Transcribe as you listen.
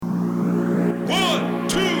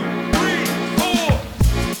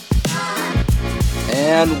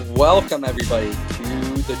And welcome everybody to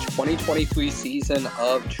the 2023 season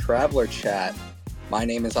of Traveler Chat. My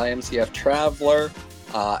name is IMCF Traveler,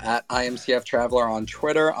 at IMCF Traveler on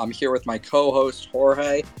Twitter. I'm here with my co-host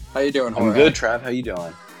Jorge. How you doing, Jorge? I'm good, Trav. How you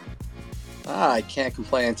doing? I can't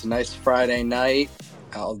complain. It's a nice Friday night.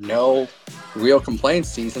 No real complaints.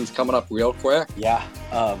 Season's coming up real quick. Yeah,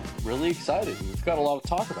 really excited. We've got a lot to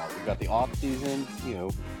talk about. We've got the off season,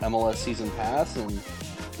 MLS season pass, and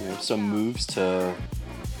some moves to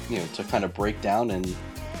kind of break down and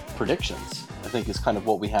predictions. I think is kind of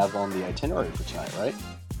what we have on the itinerary for tonight, right?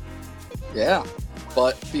 Yeah.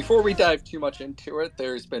 But before we dive too much into it,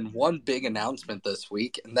 there's been one big announcement this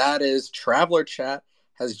week, and that is Traveler Chat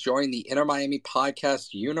has joined the Inter Miami Podcast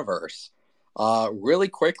universe. Really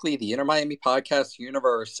quickly, the Inter Miami Podcast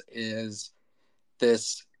universe is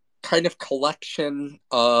this kind of collection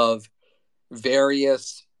of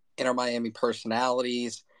various Inter Miami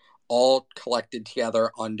personalities, all collected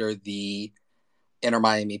together under the Inter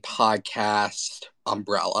Miami Podcast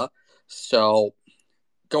umbrella. So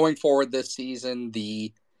going forward this season,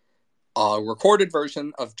 the recorded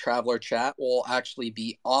version of Traveler Chat will actually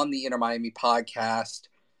be on the Inter Miami Podcast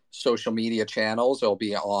social media channels. It'll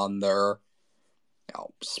be on their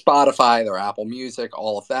Spotify, their Apple Music,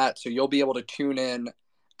 all of that. So you'll be able to tune in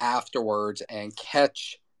afterwards and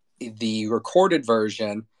catch the recorded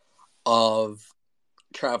version of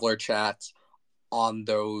Traveler Chats on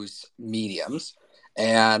those mediums.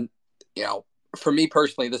 And, for me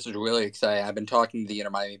personally, this is really exciting. I've been talking to the Inter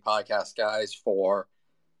Miami Podcast guys for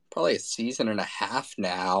probably a season and a half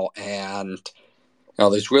now. And,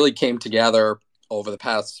 this really came together over the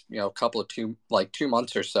past, couple of 2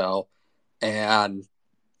 months or so. And,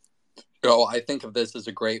 I think of this as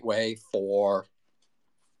a great way for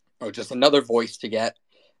just another voice to get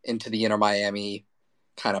into the Inter Miami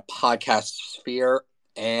kind of podcast sphere,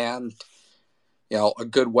 and, a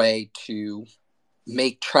good way to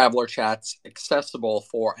make Traveler Chats accessible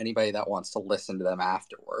for anybody that wants to listen to them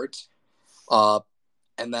afterwards.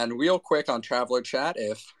 And then real quick on Traveler Chat,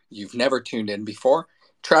 if you've never tuned in before,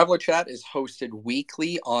 Traveler Chat is hosted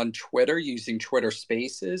weekly on Twitter using Twitter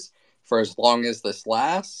Spaces for as long as this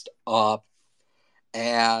lasts.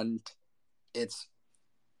 And it's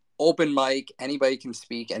open mic. Anybody can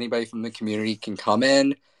speak. Anybody from the community can come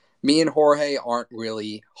in. Me and Jorge aren't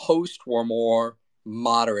really hosts. We're more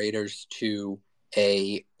moderators to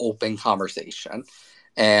a open conversation.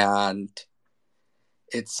 And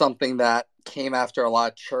it's something that came after a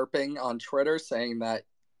lot of chirping on Twitter saying that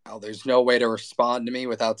there's no way to respond to me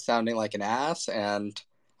without sounding like an ass. And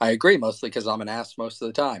I agree, mostly because I'm an ass most of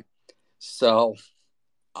the time. So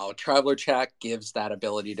Traveler Chat gives that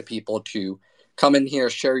ability to people to come in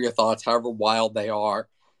here, share your thoughts, however wild they are.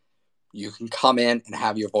 You can come in and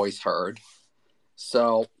have your voice heard.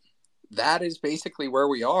 So that is basically where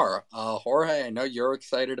we are. Jorge, I know you're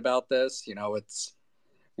excited about this. It's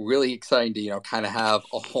really exciting to, kind of have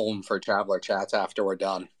a home for Traveler Chats after we're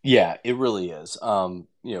done. Yeah, it really is.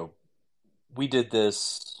 We did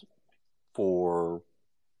this for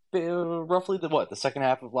roughly the second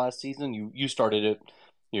half of last season. You started it,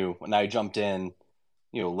 and I jumped in,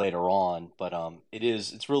 later on. But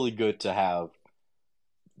it's really good to have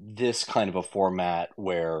this kind of a format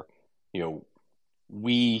where, you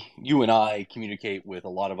and I communicate with a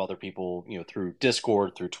lot of other people, through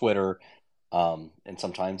Discord, through Twitter, and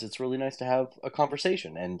sometimes it's really nice to have a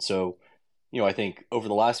conversation. And so, I think over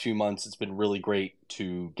the last few months, it's been really great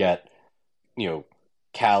to get,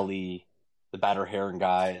 Callie, the Batter Heron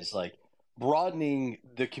guys, like broadening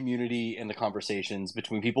the community and the conversations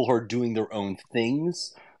between people who are doing their own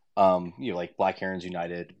things, like Black Herons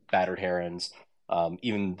United, Battered Herons,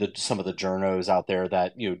 even some of the journos out there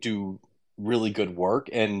that, do really good work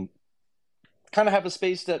and kind of have a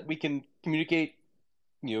space that we can communicate,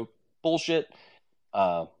 bullshit,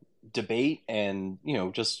 debate, and,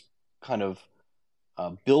 just kind of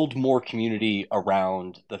build more community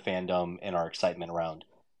around the fandom and our excitement around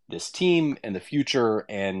this team and the future,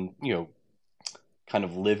 and, kind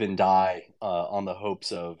of live and die on the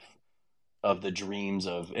hopes of the dreams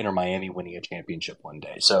of Inter Miami winning a championship one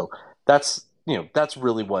day. So that's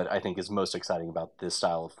really what I think is most exciting about this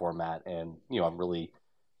style of format. And, I'm really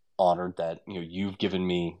honored that, you've given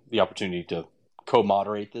me the opportunity to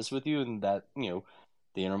co-moderate this with you, and that, the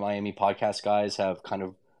Inter Miami Podcast guys have kind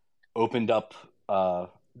of opened up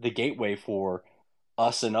the gateway for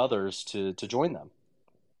us and others to join them.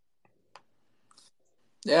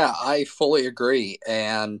 Yeah, I fully agree.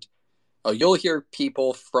 And you'll hear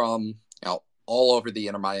people from all over the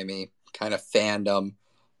Inter Miami kind of fandom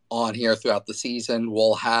on here throughout the season.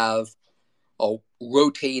 We'll have a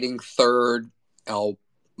rotating third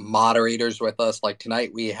moderators with us. Like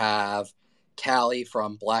tonight, we have Callie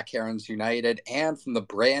from Black Herons United and from the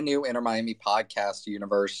brand new Inter Miami Podcast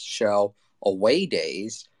Universe show, Away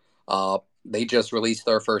Days. They just released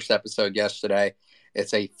their first episode yesterday.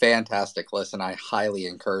 It's a fantastic listen. I highly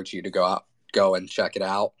encourage you to go and check it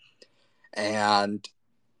out. And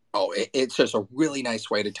it's just a really nice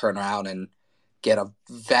way to turn around and get a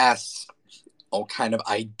vast kind of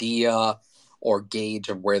idea or gauge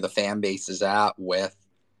of where the fan base is at with,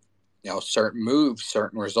 certain moves,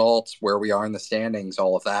 certain results, where we are in the standings,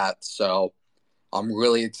 all of that. So I'm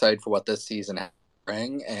really excited for what this season has to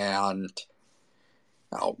bring, and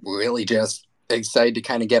really just excited to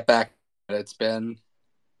kind of get back. It's been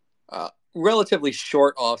a relatively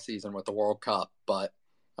short off season with the World Cup, but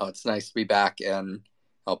it's nice to be back and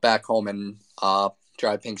back home in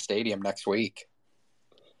Drive Pink Stadium next week.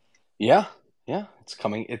 Yeah, it's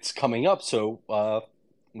coming up. So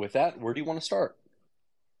with that, where do you want to start?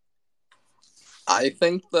 I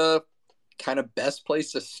think the kind of best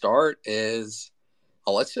place to start is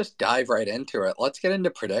let's just dive right into it. Let's get into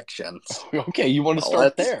predictions. Okay, you want to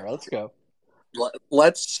start there? Let's go.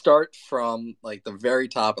 Let's start from like the very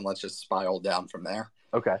top and let's just spiral down from there.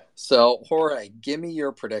 Okay. So, Jorge, give me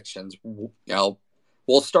your predictions.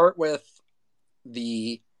 We'll start with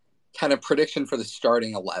the kind of prediction for the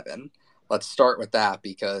starting 11. Let's start with that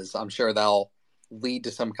because I'm sure that'll lead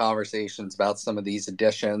to some conversations about some of these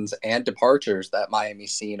additions and departures that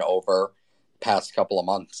Miami's seen over the past couple of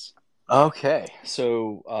months. Okay,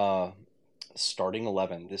 so starting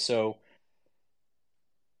 11. So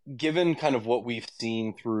given kind of what we've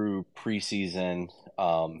seen through preseason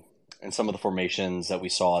and some of the formations that we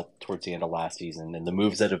saw towards the end of last season and the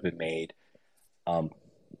moves that have been made,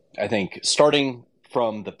 I think starting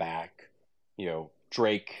from the back,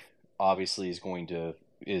 Drake obviously is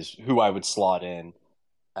who I would slot in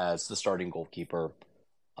as the starting goalkeeper.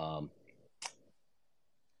 I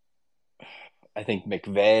think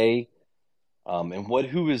McVey, and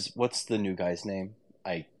what's the new guy's name?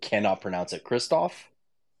 I cannot pronounce it.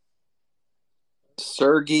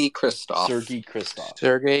 Sergei Kristov. Sergei Kirstov.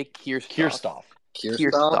 Thank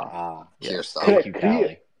you,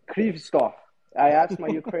 Callie. Kristov. I asked my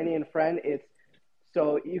Ukrainian friend.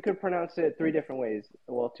 So you could pronounce it three different ways.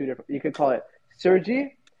 Well, two different. You could call it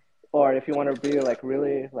Sergei, or if you want to be like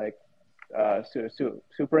really like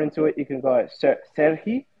super into it, you can call it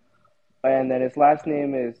Serhi. And then his last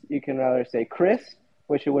name is, you can either say Chris,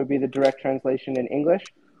 which would be the direct translation in English,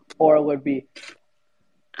 or it would be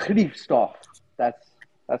Kristov. I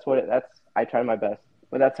tried my best,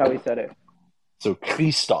 but that's how he said it. So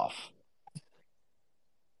Kristov.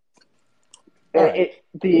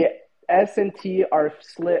 The S and T are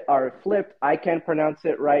flipped. I can't pronounce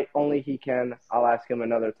it right. Only he can. I'll ask him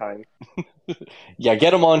another time. Yeah,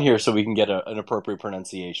 get him on here so we can get an appropriate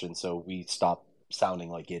pronunciation so we stop sounding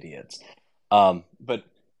like idiots. But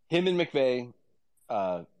him and McVey,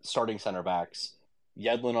 starting center backs,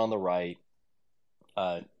 Yedlin on the right,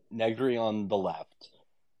 Negri on the left.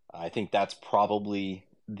 I think that's probably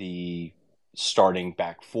the starting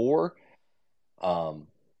back four. The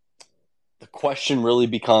question really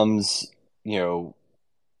becomes,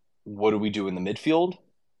 what do we do in the midfield?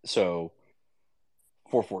 So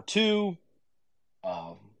 4-4-2,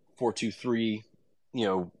 4-2-3,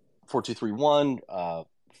 4-2-3-1,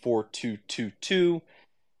 4-2-2-2.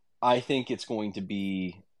 I think it's going to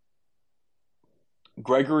be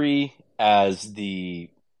Gregory as the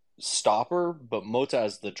stopper, but Mota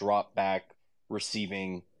as the drop back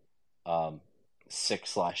receiving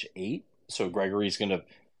 6/8. So Gregory's going to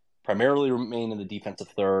primarily remain in the defensive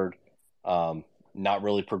third, not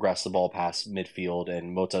really progress the ball past midfield,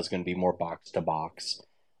 and Mota is going to be more box to box.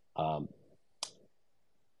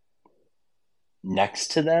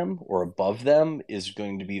 Next to them or above them is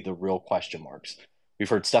going to be the real question marks. We've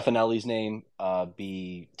heard Stefanelli's name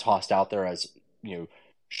be tossed out there as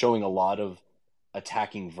showing a lot of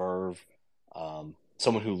attacking verve,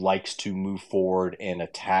 someone who likes to move forward and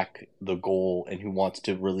attack the goal and who wants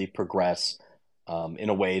to really progress in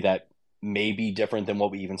a way that may be different than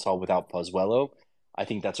what we even saw without Pozuelo. I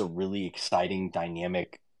think that's a really exciting,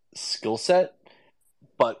 dynamic skill set.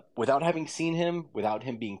 But without having seen him, without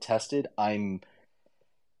him being tested, I'm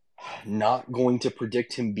not going to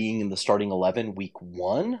predict him being in the starting 11 week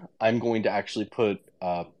 1. I'm going to actually put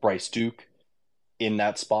Bryce Duke in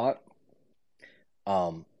that spot.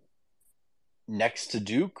 Next to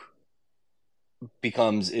Duke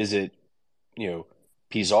is it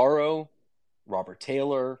Pizarro, Robert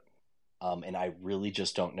Taylor, and I really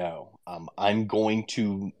just don't know. I'm going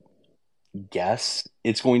to guess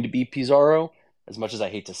it's going to be Pizarro, as much as I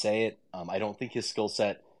hate to say it. I don't think his skill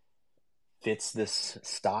set fits this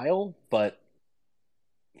style, but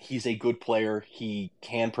he's a good player. He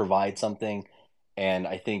can provide something, and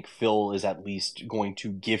I think Phil is at least going to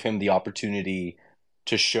give him the opportunity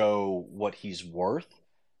to show what he's worth.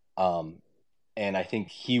 And I think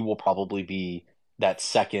he will probably be that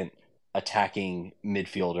second attacking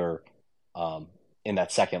midfielder in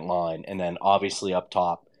that second line. And then obviously up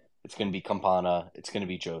top, it's going to be Campana, it's going to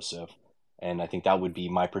be Joseph. And I think that would be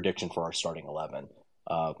my prediction for our starting 11,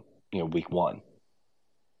 week 1.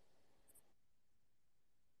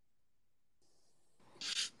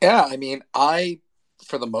 Yeah, I mean, I,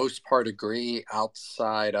 for the most part, agree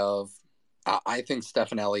outside of, I think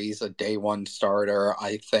Stefanelli is a day one starter.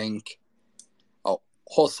 I think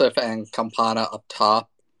Joseph and Campana up top.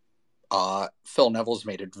 Phil Neville's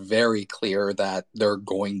made it very clear that they're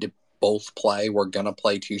going to both play. We're going to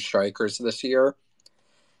play 2 strikers this year.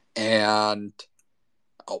 And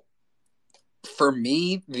for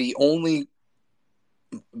me, the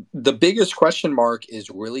biggest question mark is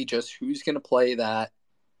really just who's going to play that,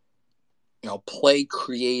 play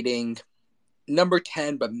creating number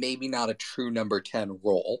 10, but maybe not a true number 10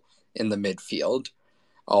 role in the midfield.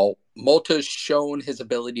 Motta's shown his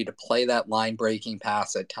ability to play that line-breaking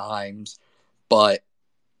pass at times, but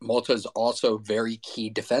Motta's also very key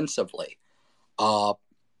defensively.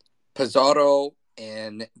 Pizarro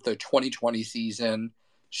in the 2020 season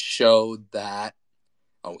showed that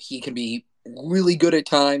he can be really good at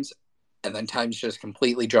times, and then times just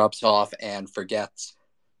completely drops off and forgets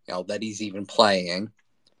that he's even playing.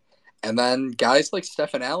 And then guys like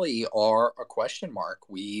Stefanelli are a question mark.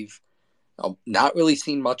 We've not really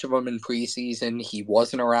seen much of him in preseason. He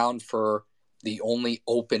wasn't around for the only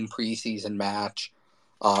open preseason match.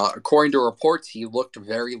 According to reports, he looked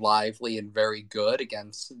very lively and very good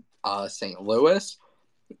against St. Louis.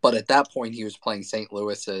 But at that point, he was playing St.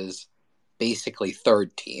 Louis's basically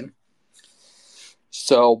third team.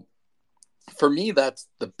 So for me, that's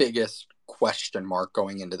the biggest question mark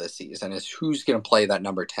going into the season is who's going to play that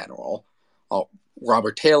number 10 role.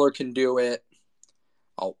 Robert Taylor can do it.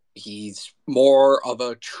 He's more of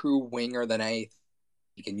a true winger than anything.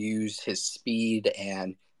 He can use his speed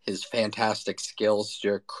and his fantastic skills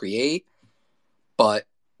to create. But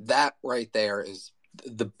that right there is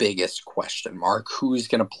the biggest question mark. Who's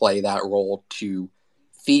going to play that role to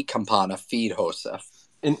feed Campana, feed Josef?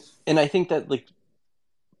 And I think that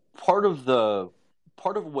part of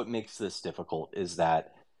what makes this difficult is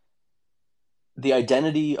that the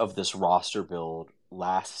identity of this roster build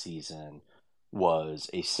last season was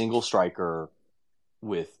a single striker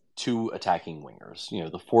with 2 attacking wingers.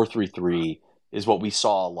 The 4-3-3 is what we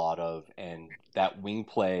saw a lot of, and that wing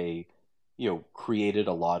play, created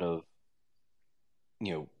a lot of,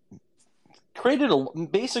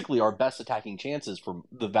 basically our best attacking chances for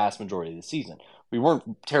the vast majority of the season. We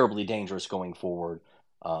weren't terribly dangerous going forward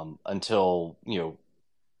until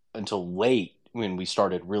late when we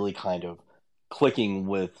started really kind of clicking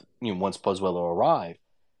with, once Pozuelo arrived.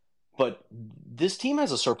 But this team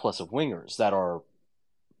has a surplus of wingers that are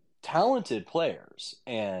talented players,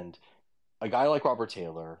 and a guy like Robert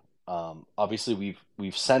Taylor. Obviously,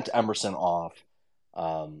 we've sent Emerson off.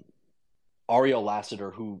 Ariel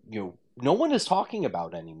Lassiter, who no one is talking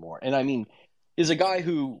about anymore, and I mean, is a guy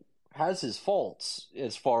who has his faults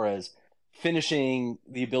as far as finishing,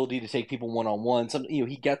 the ability to take people one-on-one.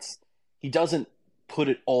 He doesn't put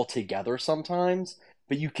it all together sometimes,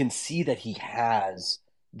 but you can see that he has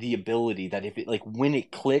the ability that when it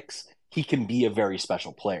clicks, he can be a very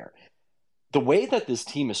special player. The way that this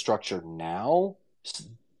team is structured now,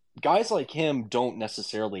 guys like him don't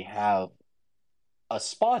necessarily have a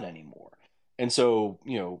spot anymore. And so,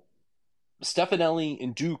 Stefanelli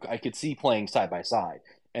and Duke, I could see playing side by side.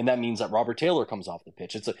 And that means that Robert Taylor comes off the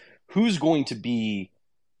pitch. It's who's going to be,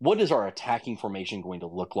 what is our attacking formation going to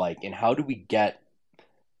look like? And how do we get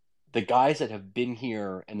the guys that have been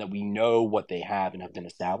here and that we know what they have and have been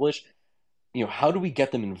established, how do we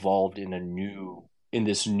get them involved in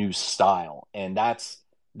this new style? And that's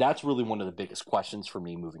really one of the biggest questions for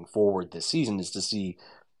me moving forward this season, is to see,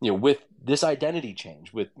 with this identity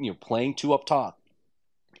change, with, playing 2 up top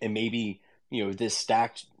and maybe, this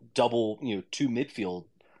stacked double, 2 midfield,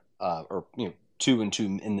 or 2 and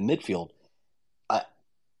 2 in the midfield.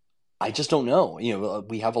 I just don't know.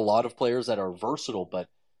 We have a lot of players that are versatile, but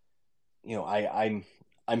I'm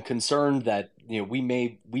concerned that we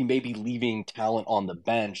may be leaving talent on the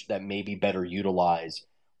bench that may be better utilized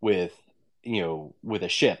with a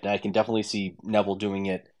shift. And I can definitely see Neville doing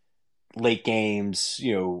it late games,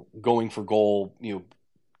 going for goal,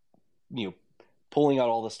 pulling out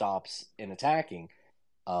all the stops and attacking.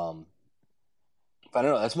 I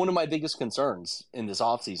don't know. That's one of my biggest concerns in this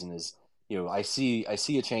offseason is, I see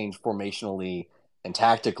a change formationally and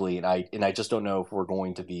tactically, and I just don't know if we're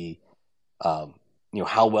going to be,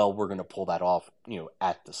 how well we're going to pull that off,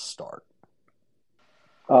 at the start.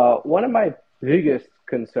 One of my biggest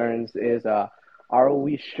concerns is, are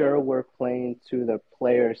we sure we're playing to the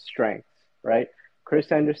player's strengths, right? Chris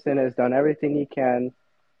Henderson has done everything he can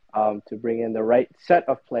to bring in the right set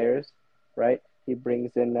of players, right? He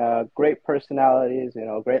brings in great personalities,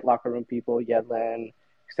 great locker room people, Yedlin,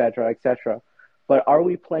 et cetera, et cetera. But are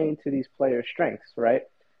we playing to these players' strengths, right?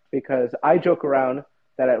 Because I joke around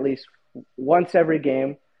that at least once every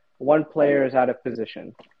game, one player is out of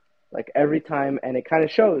position, like every time, and it kind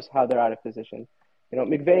of shows how they're out of position.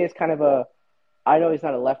 McVay is kind of I know he's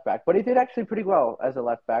not a left back, but he did actually pretty well as a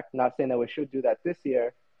left back. Not saying that we should do that this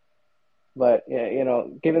year, but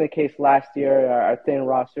given the case last year, our thin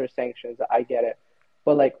roster sanctions, I get it.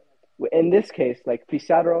 But like in this case, like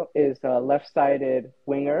Pizarro is a left-sided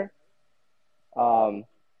winger.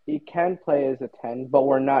 He can play as a 10, but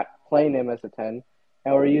we're not playing him as a 10,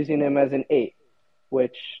 and we're using him as an 8,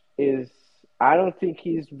 which is, I don't think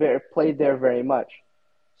he's played there very much.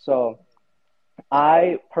 So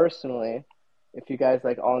I personally, if you guys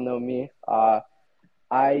all know me,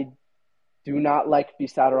 I do not like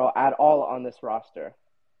Pizarro at all on this roster.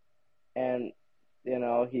 And,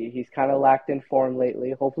 he's kind of lacked in form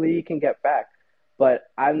lately. Hopefully he can get back. But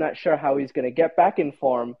I'm not sure how he's going to get back in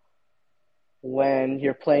form when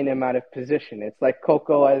you're playing him out of position. It's like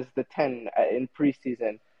Coco as the 10 in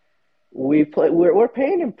preseason. We're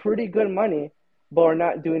paying him pretty good money, but we're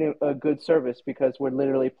not doing him a good service because we're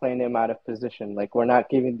literally playing him out of position. Like, we're not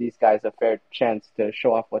giving these guys a fair chance to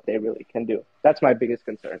show off what they really can do. That's my biggest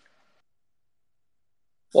concern.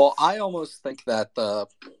 Well, I almost think that the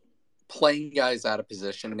playing guys out of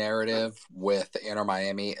position narrative with Inter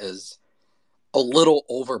Miami is a little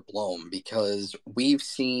overblown because we've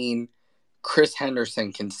seen Chris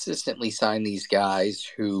Henderson consistently sign these guys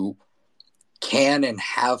who can and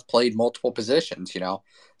have played multiple positions.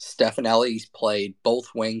 Stefanelli's played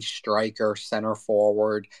both wing, striker, center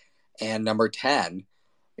forward, and number 10.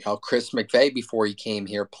 Chris McVay, before he came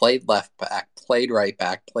here, played left back, played right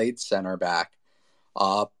back, played center back.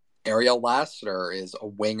 Ariel Lassiter is a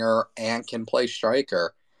winger and can play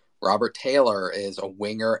striker. Robert Taylor is a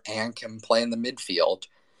winger and can play in the midfield.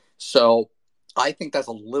 So I think that's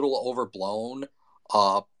a little overblown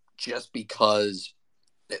just because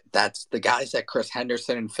that's the guys that Chris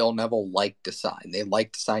Henderson and Phil Neville like to sign. They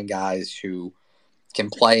like to sign guys who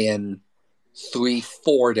can play in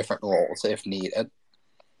 3-4 different roles if needed.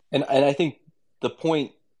 And I think the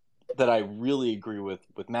point that I really agree with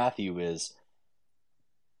Matthew is,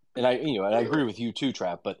 and I agree with you too,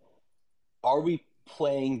 Trav, but are we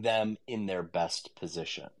playing them in their best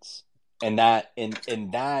positions? And that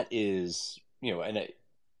is, and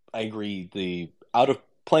I agree, the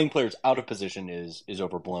playing players out of position is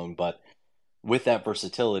overblown, but with that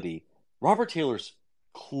versatility, Robert Taylor's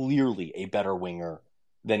clearly a better winger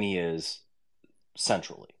than he is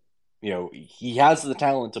centrally. He has the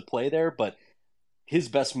talent to play there, but his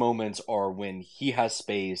best moments are when he has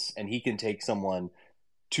space and he can take someone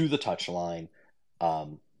to the touchline,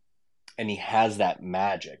 and he has that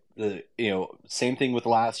magic. Same thing with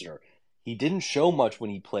Lassiter. He didn't show much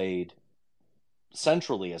when he played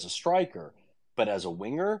centrally as a striker, but as a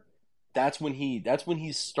winger, that's when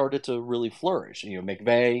he started to really flourish.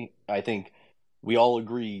 McVay, I think we all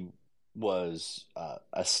agree, was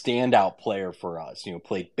a standout player for us.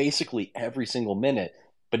 Played basically every single minute,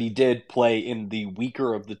 but he did play in the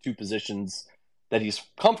weaker of the two positions that he's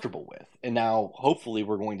comfortable with. And now, hopefully,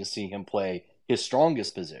 we're going to see him play his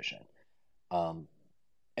strongest position. And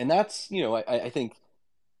that's, I think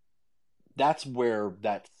that's where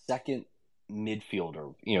that second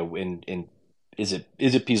midfielder, in is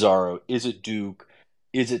it Pizarro? Is it Duke?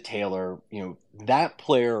 Is it Taylor? That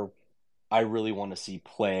player I really want to see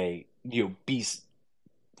play, be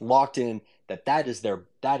locked in that is their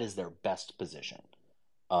best position.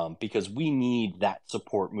 Because we need that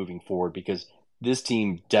support moving forward, because this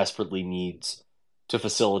team desperately needs to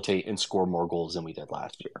facilitate and score more goals than we did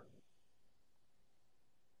last year.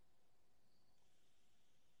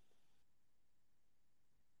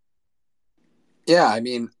 Yeah, I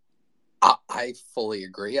mean, I fully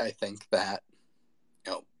agree. I think that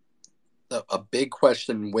a big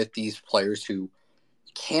question with these players who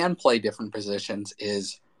can play different positions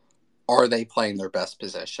is, are they playing their best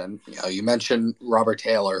position? You mentioned Robert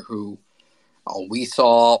Taylor, who we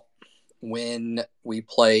saw when we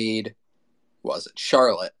played, was it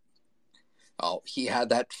Charlotte? He had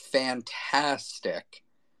that fantastic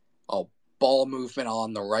ball movement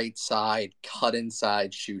on the right side, cut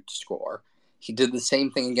inside, shoot, score. He did the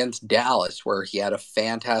same thing against Dallas, where he had a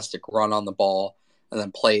fantastic run on the ball and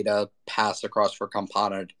then played a pass across for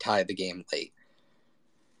Campana to tie the game late.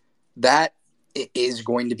 That is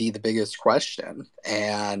going to be the biggest question.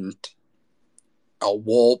 And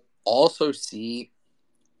we'll also see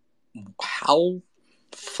how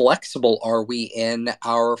flexible are we in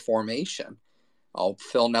our formation.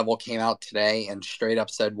 Phil Neville came out today and straight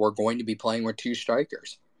up said we're going to be playing with 2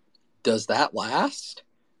 strikers. Does that last?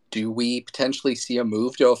 Do we potentially see a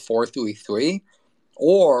move to a 4-3-3?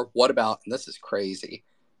 Or what about, and this is crazy,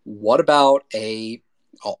 what about a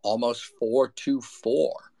almost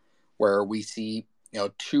 4-2-4 where we see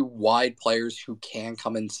 2 wide players who can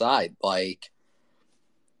come inside, like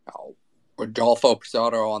Rodolfo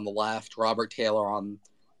Pizarro on the left, Robert Taylor on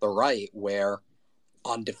the right, where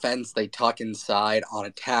on defense they tuck inside, on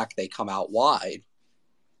attack they come out wide.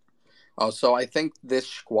 So I think this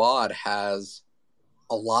squad has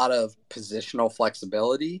a lot of positional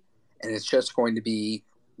flexibility, and it's just going to be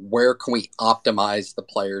where can we optimize the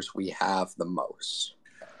players we have the most.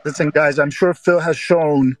 Listen, guys, I'm sure Phil has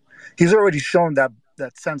he's already shown that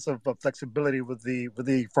sense of flexibility with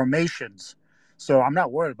the formations. So I'm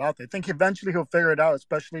not worried about that. I think eventually he'll figure it out,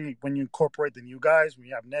 especially when you incorporate the new guys. When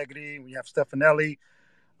you have Negri, when you have Stefanelli,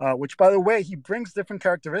 which, by the way, he brings different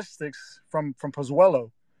characteristics from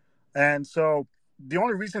Pozuelo. And so the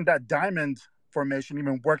only reason that diamond formation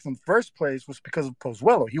even worked in the first place was because of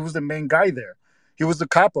Pozuelo. He was the main guy there. He was the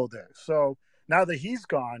capo there. So now that he's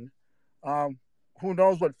gone, who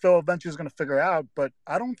knows what Phil eventually is going to figure out. But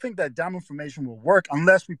I don't think that diamond formation will work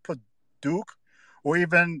unless we put Duke or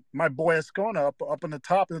even my boy Ascona up on the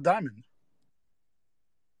top of the diamond.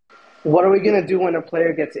 What are we going to do when a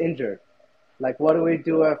player gets injured? Like, what do we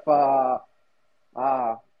do if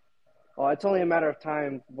it's only a matter of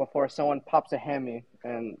time before someone pops a hammy,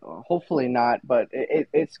 and hopefully not, but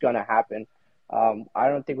it's going to happen. I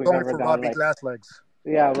don't think we've ever gone Robbie Glasslegs.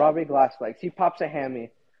 Yeah, Robbie Glasslegs. He pops a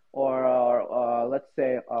hammy, or let's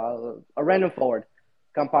say a random forward,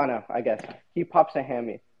 Campana, I guess. He pops a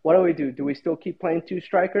hammy. What do we do? Do we still keep playing 2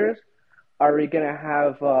 strikers? Are we going to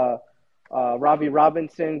have Robbie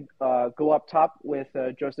Robinson go up top with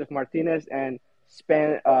Joseph Martinez and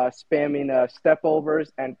spamming step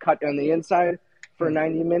overs and cut on the inside for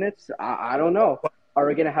 90 minutes? I don't know. Are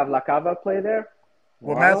we going to have Lacava play there?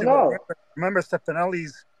 Well, I don't know. Remember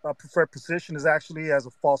Stefanelli's preferred position is actually as a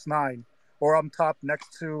false 9 or on top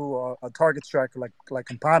next to a target striker like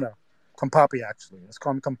Campana. Campapi, actually. Let's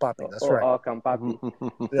call him Campapi. That's right. Oh,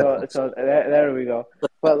 Campapi. So there we go.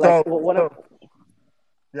 But like,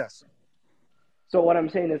 yes. So what I'm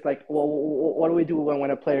saying is, like, what do we do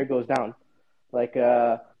when a player goes down? Like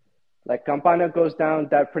Campana goes down,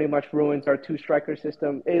 that pretty much ruins our 2 striker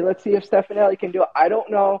system. Hey, let's see if Stefanelli can do it. I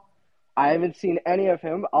don't know. I haven't seen any of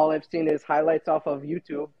him. All I've seen is highlights off of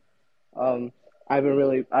YouTube. I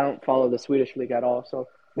don't follow the Swedish league at all, so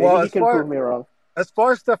maybe he can prove me wrong. As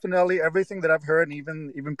far as Stefanelli, everything that I've heard, and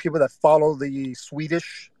even people that follow the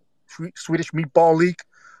Swedish Meatball League,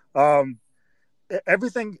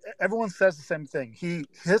 everyone says the same thing.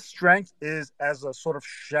 His strength is as a sort of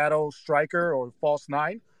shadow striker or false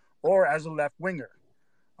 9, or as a left winger.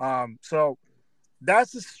 So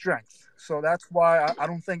that's his strength. So that's why I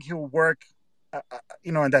don't think he'll work,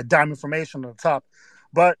 in that diamond formation on the top.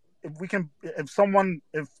 But if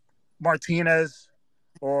Martinez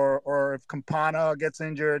or if Campana gets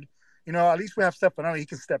injured, at least we have Stefanelli. He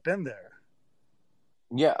can step in there.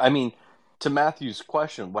 Yeah, I mean, to Matthew's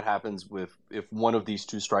question, what happens if one of these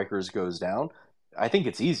 2 strikers goes down? I think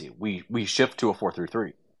it's easy. We shift to a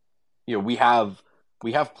 4-3-3. We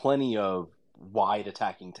have plenty of wide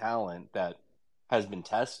attacking talent that has been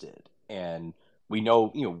tested, and we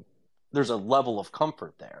know there's a level of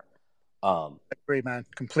comfort there. I agree, man,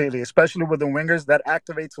 completely. Especially with the wingers, that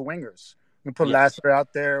activates the wingers. You put Lasser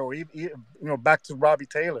out there, or even, back to Robbie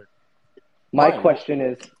Taylor. My question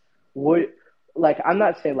is, I'm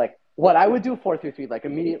not saying what I would do 4-3-3,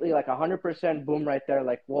 immediately, 100% boom right there,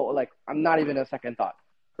 I'm not even a second thought,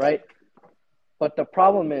 right? But the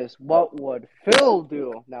problem is, what would Phil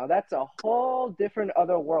do? Now that's a whole different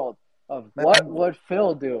other world of what would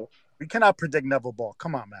Phil do. We cannot predict Neville Ball.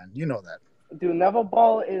 Come on, man, you know that. Dude, Neville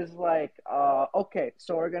Ball is okay,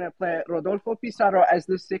 so we're gonna play Rodolfo Pizarro as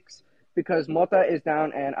the 6. Because Mota is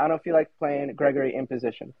down, and I don't feel like playing Gregory in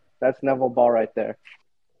position. That's Neville Ball right there.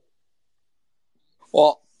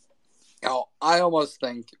 Well, I almost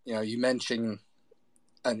think, you mentioned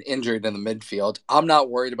an injury in the midfield. I'm not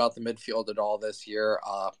worried about the midfield at all this year.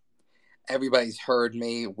 Everybody's heard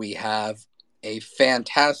me. We have a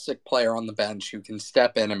fantastic player on the bench who can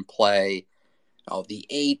step in and play the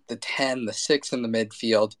 8, the 10, the 6 in the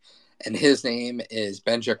midfield. and his name is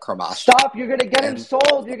Benja Cremaschi. Stop! You're gonna get him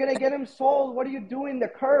sold. You're gonna get him sold. What are you doing? The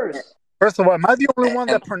curse. First of all, am I the only one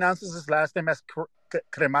that pronounces his last name as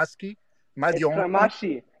Cremaschi? Am I the only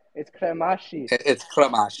Cremaschi. It's Cremaschi. It's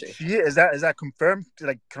Cremaschi. Is that confirmed?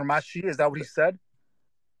 Like Cremaschi? Is that what he said?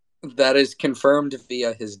 That is confirmed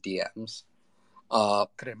via his DMs.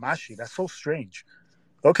 Cremaschi. That's so strange.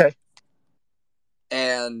 Okay.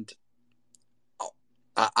 And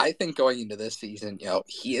I think going into this season,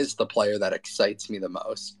 he is the player that excites me the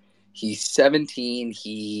most. He's 17.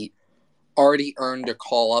 He already earned a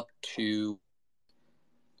call up to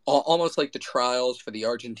almost like the trials for the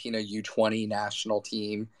Argentina U20 national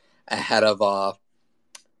team ahead of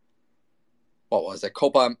what was it,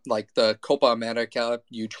 the Copa America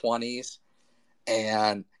U20s,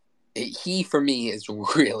 and he for me is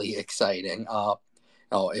really exciting.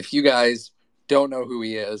 If you guys don't know who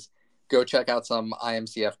he is, go check out some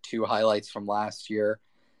IMCF2 highlights from last year.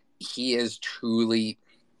 He is truly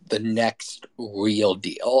the next real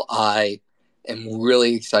deal. I am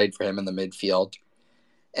really excited for him in the midfield.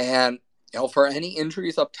 And, for any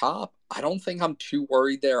injuries up top, I don't think I'm too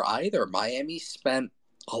worried there either. Miami spent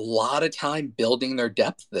a lot of time building their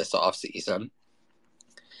depth this offseason.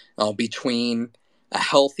 Between a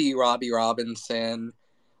healthy Robbie Robinson,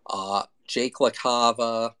 Jake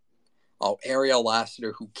LaCava, Ariel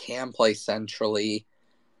Lassiter, who can play centrally.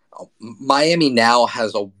 Miami now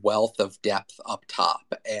has a wealth of depth up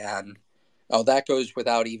top. And that goes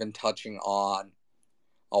without even touching on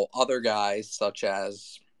other guys such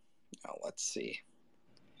as, let's see,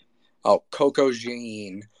 Coco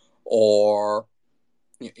Jean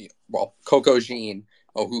Coco Jean,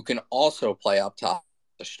 who can also play up top,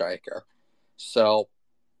 the striker. So,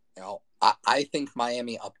 I think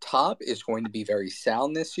Miami up top is going to be very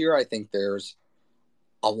sound this year. I think there's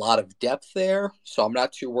a lot of depth there, so I'm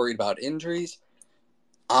not too worried about injuries.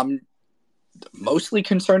 I'm mostly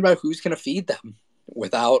concerned about who's going to feed them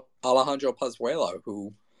without Alejandro Pozuelo,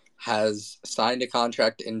 who has signed a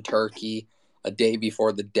contract in Turkey a day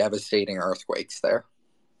before the devastating earthquakes there.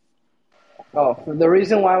 Oh, the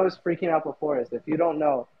reason why I was freaking out before is, if you don't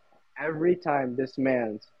know, every time this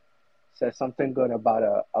man says something good about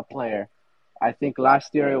a player, I think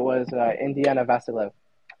last year it was Indiana Vasilev.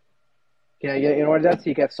 Yeah, you know what that's?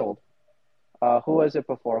 He gets sold. Who was it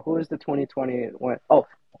before? Who was the 2020 one? Oh,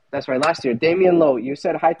 that's right, last year. Damian Lowe. You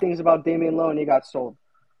said high things about Damian Lowe and he got sold.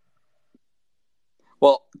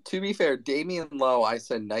 Well, to be fair, Damian Lowe, I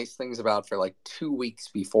said nice things about for like 2 weeks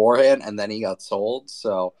beforehand, and then he got sold.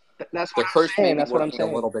 So that's what I'm saying. That's what I'm saying.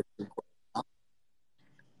 A little bit.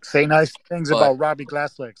 Say nice things about Robbie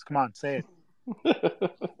Glasslegs. Come on, say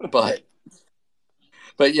it.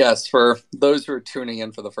 But yes, for those who are tuning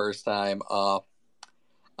in for the first time,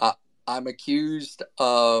 I'm accused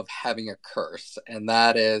of having a curse, and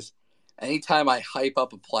that is anytime I hype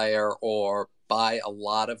up a player or buy a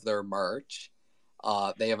lot of their merch,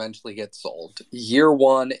 they eventually get sold. Year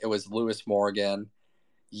 1, it was Lewis Morgan.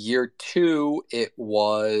 Year 2, it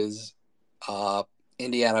was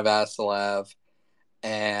Indiana Vasilev.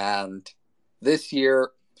 And this year,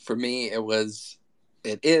 for me, it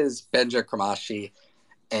is Benja Cremaschi.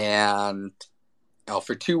 And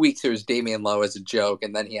for 2 weeks, it was Damian Lowe as a joke,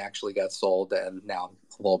 and then he actually got sold, and now I'm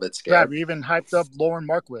a little bit scared. Yeah, we even hyped up Lauren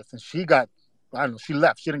Markwith, and she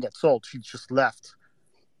left. She didn't get sold. She just left.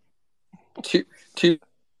 To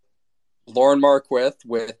Lauren Markwith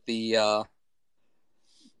with the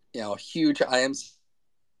huge IMC.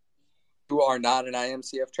 You are not an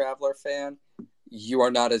IMCF Traveler fan. You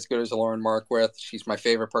are not as good as Lauren Markwith. She's my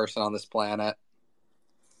favorite person on this planet.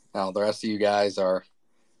 Now the rest of you guys are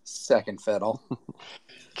second fiddle.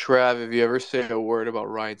 Trav, if you ever say a word about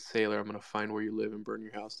Ryan Saylor, I'm gonna find where you live and burn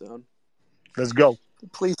your house down. Let's go.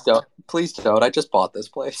 Please don't. Please don't. I just bought this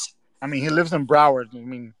place. I mean, he lives in Broward. I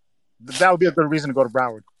mean, that would be a good reason to go to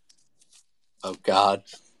Broward. Oh God,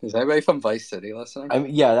 is anybody from Vice City listening? I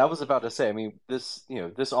mean, yeah, that was about to say. I mean, this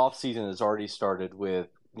off season has already started with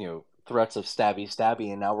threats of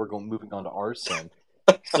stabby, and now we're moving on to arson.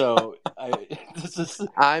 So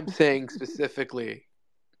I'm saying specifically,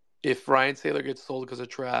 if Ryan Saylor gets sold because of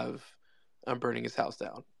Trav, I'm burning his house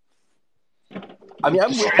down. I mean,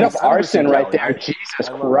 I'm straight up arson right there. Jesus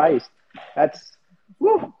Christ, that's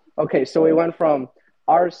woo. Okay. So we went from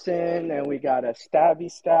arson, and we got a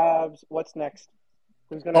stabs. What's next?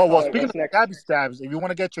 Who's gonna? Speaking of stabs, if you want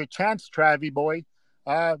to get your chance, Travie boy,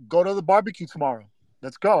 go to the barbecue tomorrow.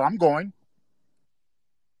 Let's go. I'm going.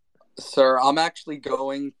 Sir, I'm actually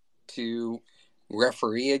going to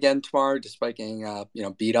referee again tomorrow, despite getting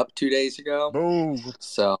beat up 2 days ago. Boo.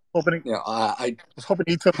 So I was hoping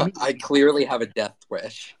he took me. I clearly have a death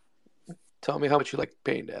wish. Tell me how much you like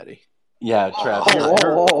pain, Daddy. Yeah, Trav,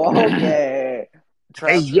 Okay.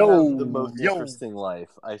 Trav, you have the most yo. interesting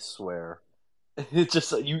life, I swear. It's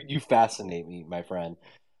just you fascinate me, my friend.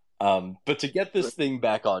 But to get this thing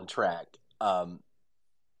back on track,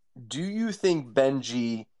 do you think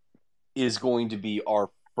Benji is going to be our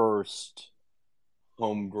first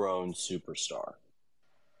homegrown superstar?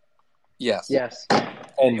 Yes. Yes.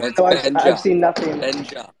 And Even though I've seen nothing.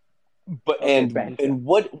 Benja. but Okay, and Benja. and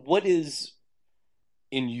what is,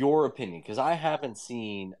 in your opinion, because I haven't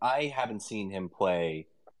seen him play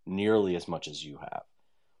nearly as much as you have.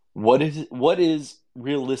 What is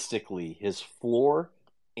realistically his floor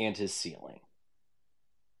and his ceiling?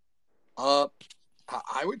 I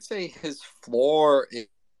would say his floor is,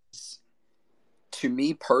 to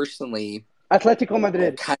me personally, Atletico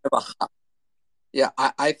Madrid. kind of a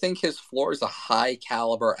I think his floor is a high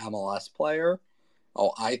caliber MLS player.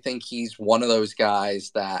 I think he's one of those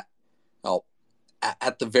guys that,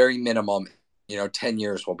 at the very minimum, 10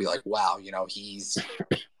 years we'll be like, wow, he's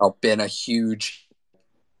been a huge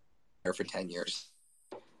player for 10 years.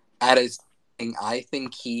 At his thing, I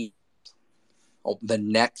think he the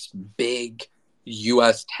next big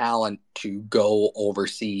U.S. talent to go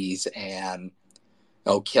overseas and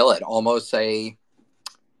kill it. Almost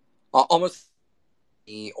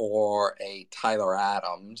or a Tyler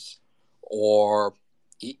Adams, or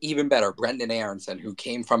even better, Brendan Aronson, who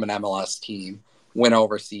came from an MLS team, went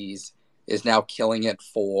overseas, is now killing it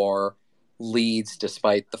for Leeds,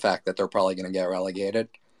 despite the fact that they're probably going to get relegated.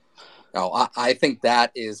 I think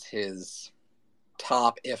that is his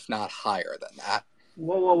top, if not higher than that.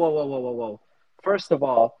 Whoa. First of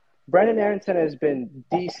all, Brendan Aronson has been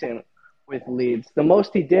decent with Leeds. The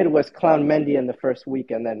most he did was clown Mendy in the first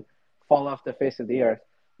week and then fall off the face of the earth.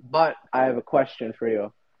 But I have a question for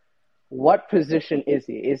you. What position is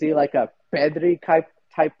he? Is he like a Pedri type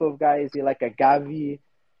of guy? Is he like a Gavi?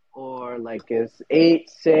 Or like is 8,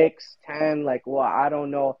 6, 10? Like, well, I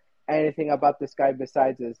don't know anything about this guy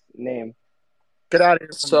besides his name. Get out of here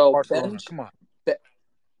from So Barcelona. Come on.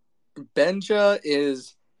 Benja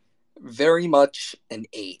is very much an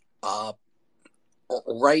 8.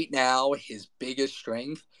 Right now, his biggest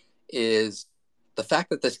strength is the fact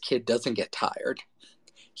that this kid doesn't get tired.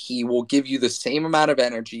 He will give you the same amount of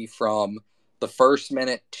energy from the first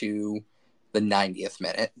minute to the 90th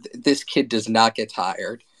minute. This kid does not get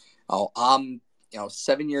tired. I'm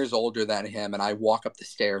 7 years older than him, and I walk up the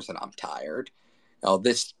stairs and I'm tired.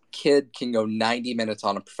 This kid can go 90 minutes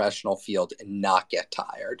on a professional field and not get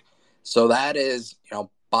tired. So that is,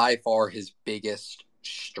 by far his biggest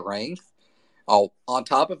strength. On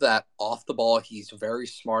top of that, off the ball, he's very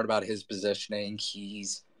smart about his positioning.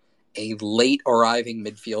 He's a late arriving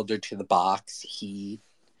midfielder to the box. He,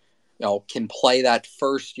 can play that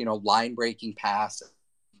first, line breaking pass,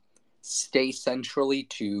 stay centrally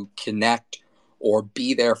to connect or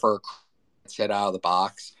be there for a hit out of the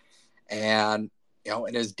box. And,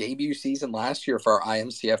 in his debut season last year for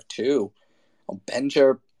IMCF2,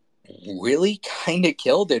 Benja really kind of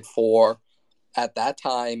killed it for, at that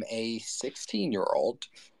time, a 16-year-old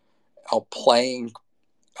playing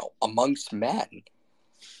amongst men.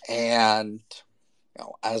 And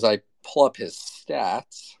as I pull up his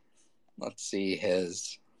stats, let's see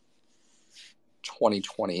his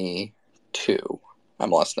 2022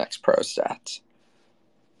 MLS Next Pro stats.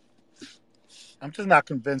 I'm just not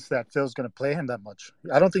convinced that Phil's going to play him that much.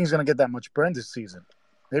 I don't think he's going to get that much burn this season.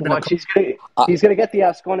 Maybe he's gonna get the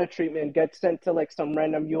Ascona treatment, get sent to like some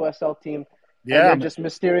random USL team, and then just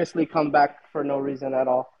mysteriously come back for no reason at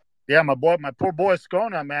all. Yeah, my poor boy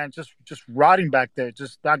Ascona, man, just rotting back there,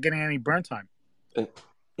 just not getting any burn time.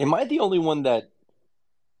 Am I the only one that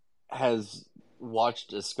has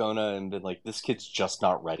watched Ascona and been like, this kid's just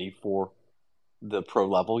not ready for the pro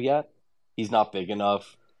level yet? He's not big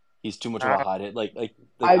enough. He's too much of a hot hit.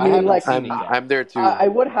 I'm there too. I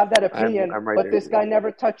would have that opinion, I'm right but there. This guy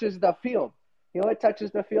never touches the field. He only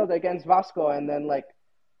touches the field against Vasco, and then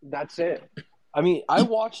that's it. I mean, I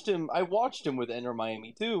watched him with Inter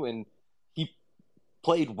Miami too, and he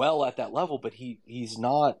played well at that level, but he's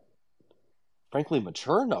not, frankly,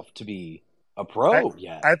 mature enough to be a pro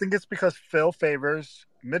yet. I think it's because Phil favors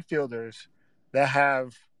midfielders that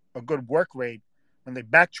have a good work rate when they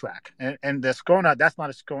backtrack. And the Ascona, that's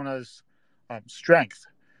not Ascona's strength,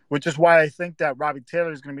 which is why I think that Robbie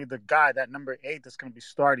Taylor is going to be the guy, that number 8 that's going to be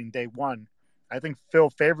starting day one. I think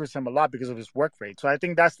Phil favors him a lot because of his work rate. So I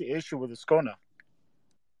think that's the issue with Ascona.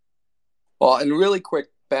 Well, and really quick,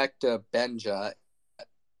 back to Benja.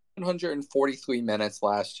 143 minutes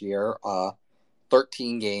last year,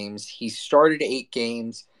 13 games. He started 8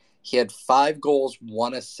 games. He had 5 goals,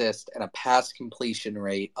 1 assist, and a pass completion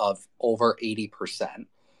rate of over 80%.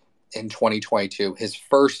 in 2022, his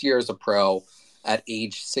first year as a pro at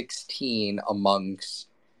age 16 amongst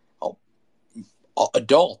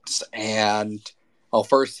adults. And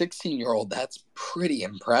for a 16-year-old, that's pretty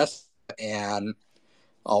impressive. And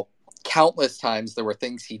countless times there were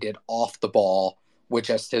things he did off the ball with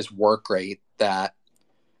just his work rate that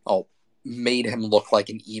made him look like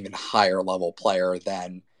an even higher level player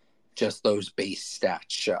than just those base stats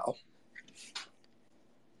show.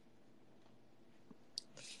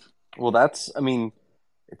 Well,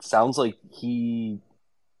 it sounds like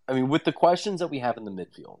with the questions that we have in the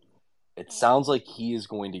midfield, it sounds like he is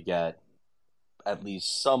going to get at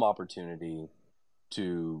least some opportunity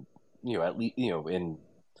to, at least, in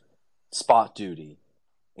spot duty.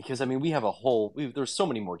 Because, we have there's so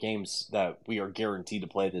many more games that we are guaranteed to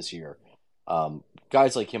play this year.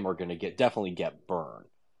 Guys like him are going to definitely get burned.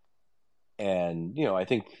 And, I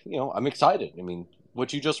think, I'm excited.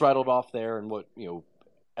 What you just rattled off there and what,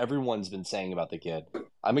 everyone's been saying about the kid,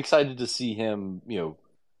 I'm excited to see him,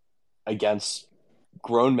 against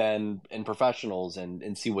grown men and professionals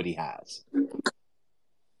and see what he has.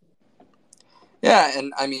 Yeah,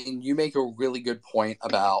 and you make a really good point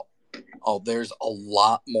about there's a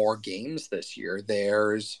lot more games this year.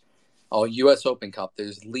 There's U.S. Open Cup.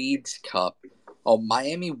 There's Leagues Cup.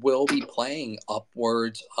 Miami will be playing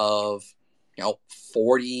upwards of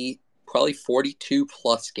 40, probably 42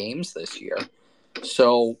 plus games this year.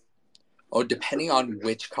 So, depending on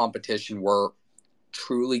which competition we're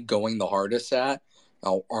truly going the hardest at,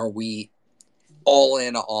 are we all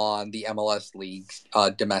in on the MLS League's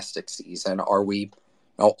domestic season? Are we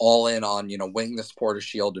all in on winning the Supporters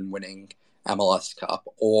Shield and winning MLS Cup?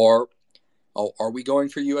 Or are we going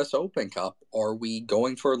for U.S. Open Cup? Are we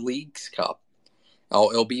going for Leagues Cup?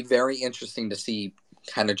 It'll be very interesting to see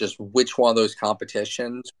kind of just which one of those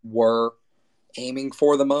competitions we're aiming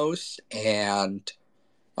for the most and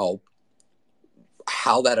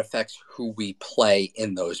how that affects who we play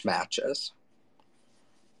in those matches.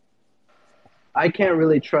 I can't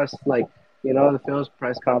really trust, the Phil's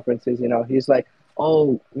press conferences. He's like,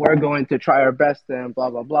 oh, we're going to try our best and blah,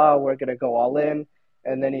 blah, blah. We're going to go all in.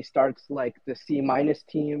 And then he starts, the C-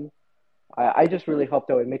 team. I just really hope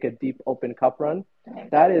that we make a deep Open Cup run.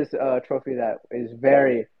 That is a trophy that is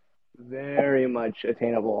very, very much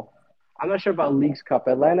attainable. I'm not sure about Leagues Cup.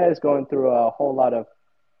 Atlanta is going through a whole lot of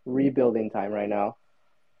rebuilding time right now.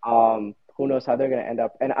 Who knows how they're going to end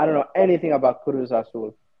up. And I don't know anything about Cruz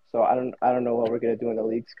Azul. So I don't know what we're going to do in the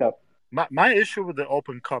Leagues Cup. My issue with the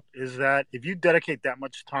Open Cup is that if you dedicate that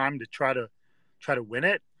much time to try to win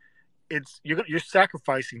it, you're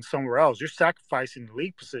sacrificing somewhere else. You're sacrificing the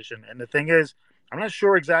league position. And the thing is, I'm not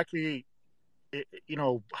sure exactly,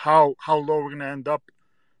 how low we're going to end up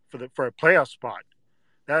for a playoff spot.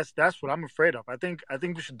 That's what I'm afraid of. I think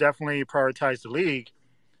we should definitely prioritize the league,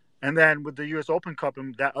 and then with the U.S. Open Cup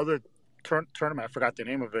and that other tournament, I forgot the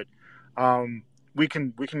name of it. We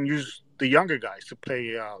can use the younger guys to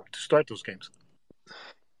play to start those games.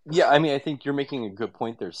 Yeah, I think you're making a good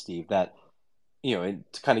point there, Steve. That and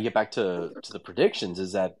to kind of get back to the predictions,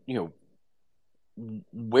 is that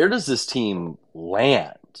where does this team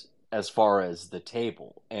land as far as the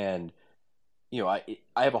table? And I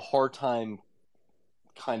have a hard time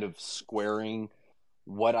kind of squaring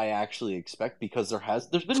what I actually expect because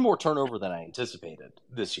there's been more turnover than I anticipated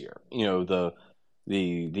this year. The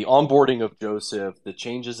onboarding of Joseph, the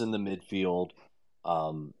changes in the midfield.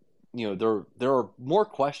 There are more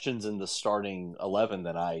questions in the starting 11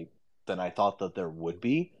 than I thought that there would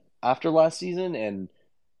be after last season, and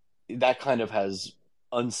that kind of has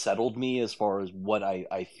unsettled me as far as what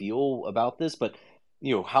I feel about this. But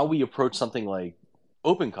how we approach something like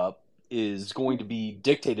Open Cup is going to be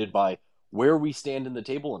dictated by where we stand in the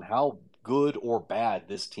table and how good or bad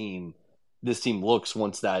this team looks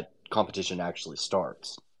once that competition actually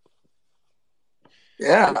starts.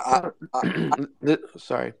 Yeah.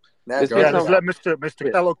 Sorry. Let's let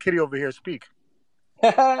Mr. Hello Kitty over here speak.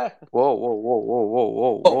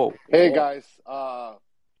 Whoa. Hey guys,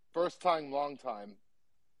 first time, long time.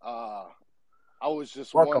 I was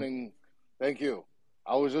just wondering. Thank you.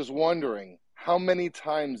 I was just wondering, how many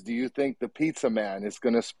times do you think the Pizza Man is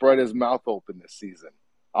going to spread his mouth open this season?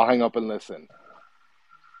 I'll hang up and listen.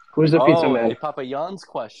 Who's the Pizza Man? Papa Jan's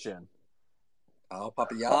question. Oh,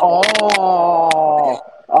 Papa Jan. No,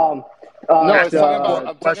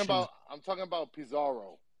 I'm talking about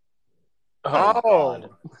Pizarro. Oh.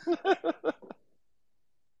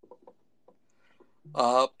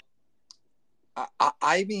 God.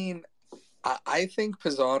 I think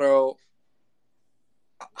Pizarro.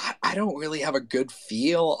 I don't really have a good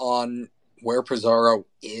feel on where Pizarro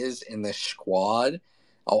is in this squad.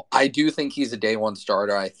 Oh, I do think he's a day one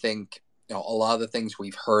starter. I think a lot of the things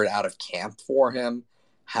we've heard out of camp for him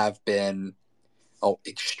have been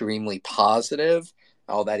extremely positive.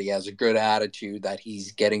 That he has a good attitude, that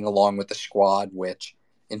he's getting along with the squad, which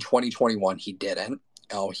in 2021 he didn't.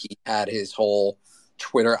 He had his whole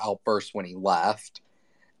Twitter outburst when he left,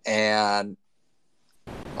 and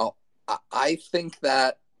I think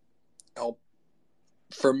that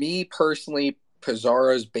for me personally,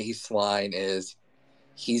 Pizarro's baseline is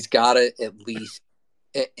he's got to at least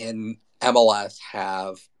in MLS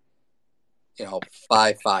have 5-5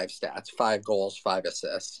 stats, 5 goals, 5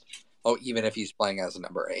 assists. Even if he's playing as a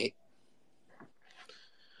number 8.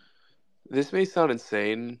 This may sound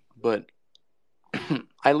insane, but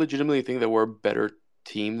I legitimately think that we're a better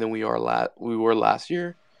team than we were last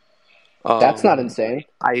year. That's not insane.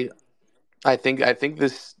 I think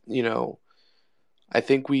this, I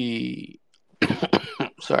think we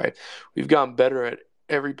sorry, we've gotten better at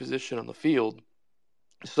every position on the field.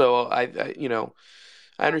 So I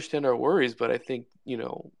understand our worries, but I think,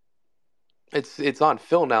 it's on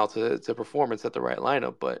Phil now to perform and set the right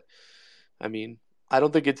lineup. But I mean, I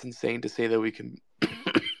don't think it's insane to say that we can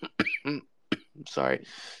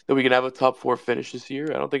that we can have a top 4 finish this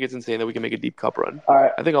year. I don't think it's insane that we can make a deep cup run. All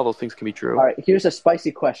right. I think all those things can be true. All right, here's a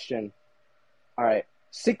spicy question. All right,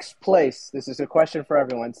 6th place. This is a question for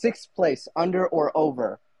everyone. 6th place, under or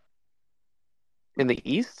over? In the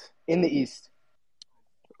East? In the East.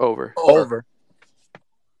 Over.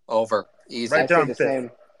 Easy. Right there, the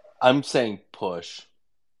same. I'm saying push.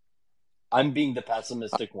 I'm being the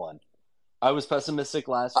pessimistic one. I was pessimistic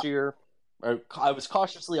last year. I was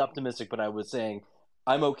cautiously optimistic, but I was saying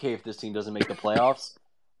I'm okay if this team doesn't make the playoffs.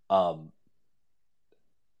 I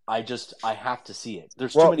have to see it.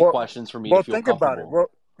 There's too many questions for me to feel comfortable.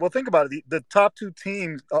 Think about it. The top 2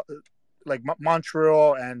 teams, like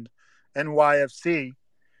Montreal and NYFC,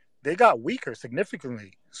 they got weaker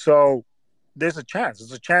significantly. So there's a chance.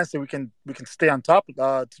 There's a chance that we can stay on top.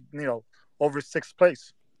 Over 6th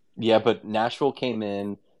place. Yeah, but Nashville came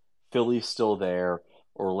in. Philly's still there.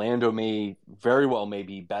 Orlando may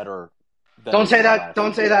be better. Don't say that.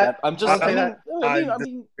 Don't say that. I'm just saying that. I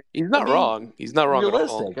mean, he's not wrong. He's not wrong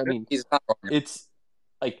realistic. at all. I mean, he's not wrong. It's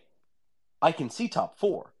like I can see top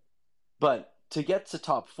 4, but to get to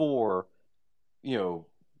top 4, to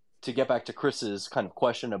get back to Chris's kind of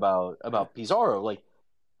question about Pizarro,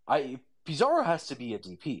 Pizarro has to be a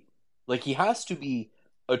DP. He has to be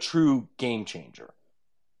a true game changer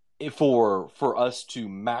for us to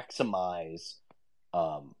maximize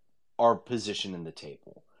our position in the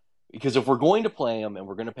table. Because if we're going to play him and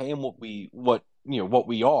we're going to pay him what we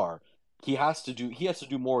are, he has to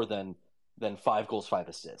do more than 5 goals, 5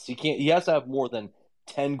 assists. He has to have more than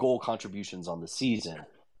 10 goal contributions on the season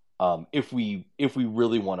if we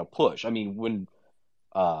really want to push. I mean, when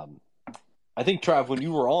I think, Trav, when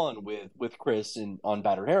you were on with Chris on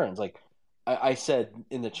Battered Herons, I said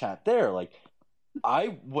in the chat there,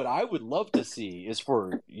 what I would love to see is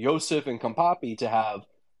for Josef and Kampapi to have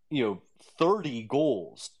 30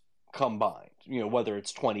 goals combined, whether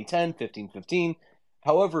it's 20-10, 15-15,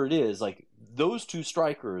 however it is, those 2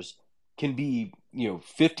 strikers can be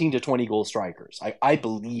 15 to 20 goal strikers. I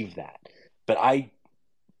believe that, but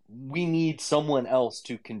we need someone else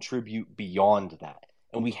to contribute beyond that,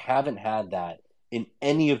 and we haven't had that in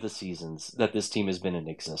any of the seasons that this team has been in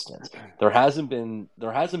existence. There hasn't been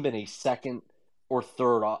a second or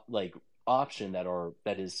third option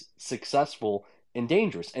that is successful and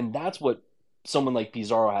dangerous, and that's what someone like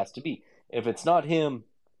Pizarro has to be. If it's not him,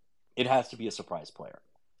 it has to be a surprise player.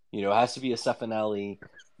 It has to be a Stefanelli.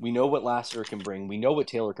 We know what Lassiter can bring. We know what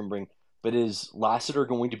Taylor can bring. But is Lassiter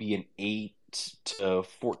going to be an 8 to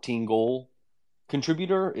 14 goal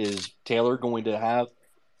contributor? Is Taylor going to have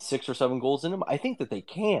 6 or 7 goals in him? I think that they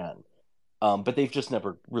can, but they've just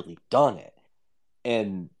never really done it.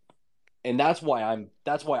 And that's why I'm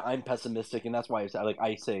pessimistic, and that's why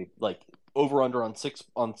I say over under on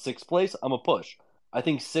 6th place. I'm a push. I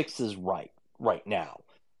think 6 is right now,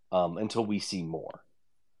 until we see more.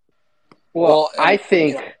 Well, I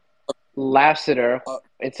think Lassiter,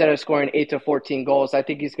 instead of scoring 8 to 14 goals, I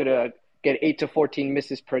think he's gonna get 8 to 14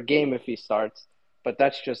 misses per game if he starts. But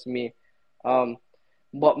that's just me.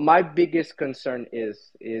 What my biggest concern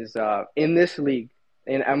is in this league,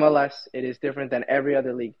 in MLS, it is different than every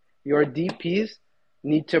other league. Your DPs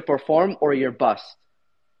need to perform or you're bust.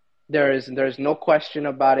 There's no question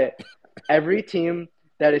about it. Every team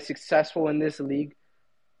that is successful in this league,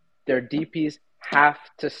 their DPs have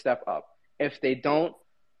to step up. If they don't,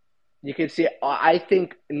 you can see, I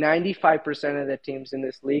think 95% of the teams in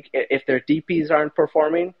this league, if their DPs aren't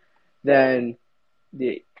performing, then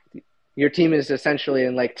your team is essentially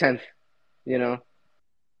in like 10th, you know?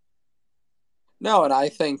 No, and I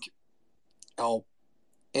think, oh,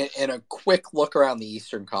 in a quick look around the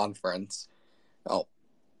Eastern Conference, oh,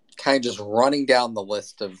 kind of just running down the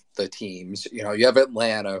list of the teams, you have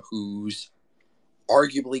Atlanta, who's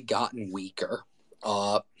arguably gotten weaker.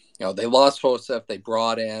 They lost Josef. They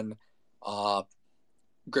brought in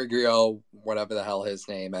Grigorio, whatever the hell his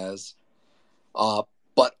name is.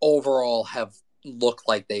 But overall have looked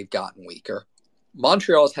like they've gotten weaker.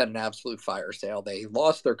 Montreal's had an absolute fire sale. They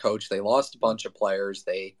lost their coach. They lost a bunch of players.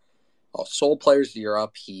 They sold players to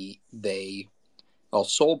Europe. They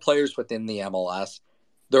sold players within the MLS.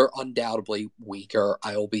 They're undoubtedly weaker.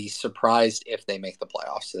 I will be surprised if they make the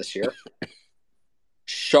playoffs this year.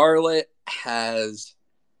 Charlotte has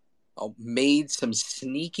made some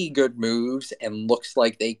sneaky good moves and looks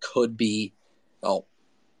like they could be an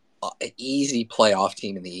easy playoff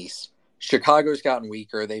team in the East. Chicago's gotten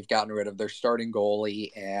weaker. They've gotten rid of their starting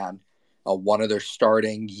goalie and one of their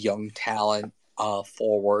starting young talent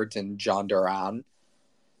forwards in John Duran.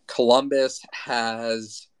 Columbus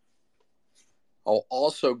has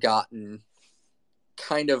also gotten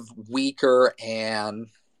kind of weaker and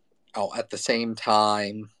at the same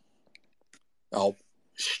time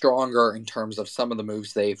stronger in terms of some of the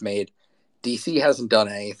moves they've made. DC hasn't done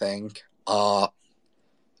anything.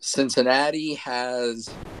 Cincinnati has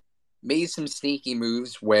made some sneaky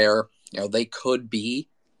moves where they could be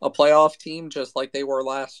a playoff team just like they were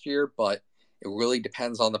last year, but it really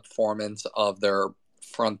depends on the performance of their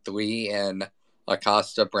front three in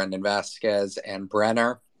Acosta, Brendan Vasquez, and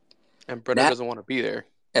Brenner. And Brenner doesn't want to be there.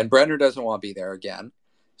 And Brenner doesn't want to be there again.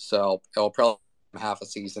 So it'll probably take half a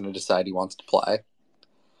season to decide he wants to play.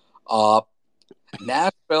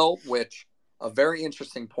 Nashville, which a very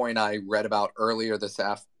interesting point I read about earlier this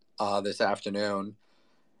afternoon.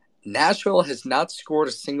 Nashville has not scored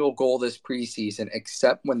a single goal this preseason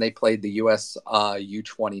except when they played the U.S.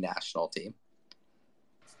 U20 national team.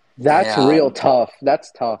 That's real tough.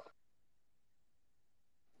 That's tough.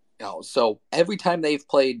 So every time they've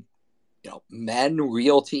played, men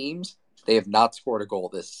real teams, they have not scored a goal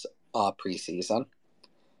this preseason.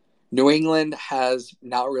 New England has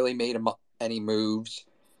not really made any moves,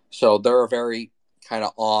 so they're a very kind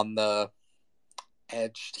of on the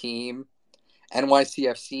edge team.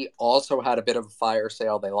 NYCFC also had a bit of a fire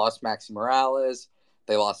sale. They lost Maxi Morales.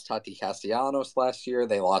 They lost Tati Castellanos last year.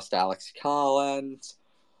 They lost Alex Collins.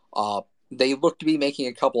 They look to be making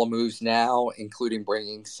a couple of moves now, including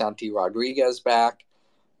bringing Santi Rodriguez back,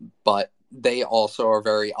 but they also are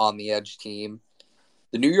very on the edge team.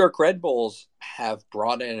 The New York Red Bulls have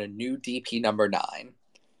brought in a new DP number 9.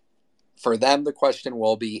 For them, the question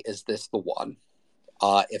will be, is this the one?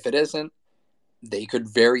 If it isn't, they could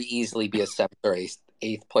very easily be a 7th or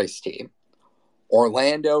 8th place team.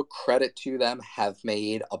 Orlando, credit to them, have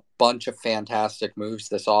made a bunch of fantastic moves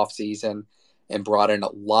this offseason and brought in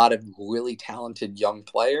a lot of really talented young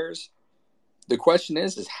players. The question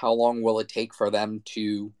is how long will it take for them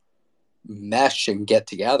to mesh and get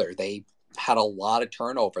together? They had a lot of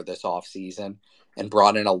turnover this offseason and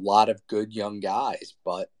brought in a lot of good young guys.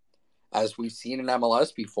 But as we've seen in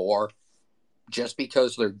MLS before, just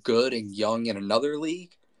because they're good and young in another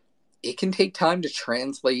league, it can take time to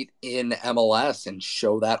translate in MLS and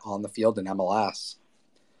show that on the field in MLS.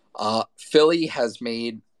 Philly has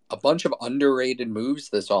made a bunch of underrated moves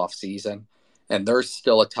this offseason, and they're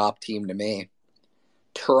still a top team to me.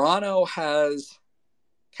 Toronto has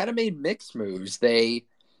kind of made mixed moves. They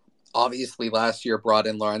obviously last year brought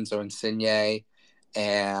in Lorenzo Insigne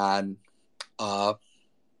and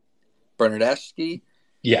Bernardeschi.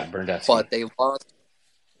 Yeah, Bernardeschi. But they lost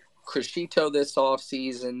Criscito this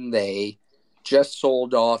offseason. They just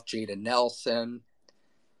sold off Jada Nelson.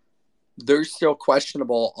 They're still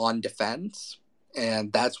questionable on defense,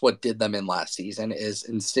 and that's what did them in last season, is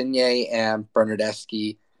Insigne and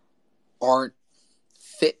Bernardeschi aren't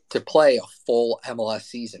fit to play a full MLS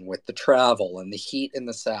season with the travel and the heat in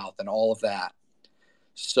the South and all of that.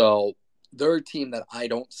 So they're a team that I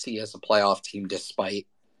don't see as a playoff team despite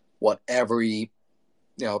what every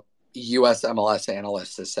U.S. MLS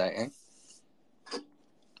analyst is saying.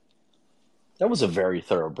 That was a very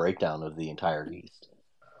thorough breakdown of the entire East.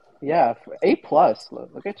 Yeah, A+.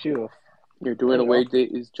 Look at you. You're doing Wade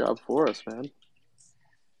Davies' job for us, man.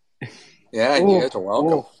 Yeah, Ooh, you guys are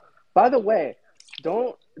welcome. ooh. By the way,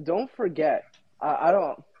 don't forget. I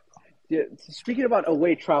don't. Speaking about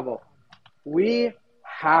away travel, we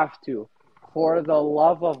have to, for the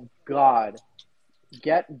love of God,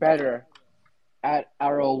 get better at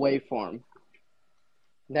our away form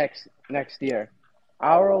next year.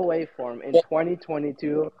 Our away form in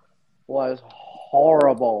 2022 was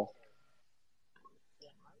horrible.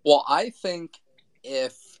 Well, I think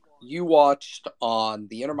if you watched on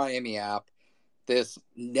the Inter Miami app, this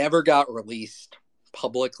never got released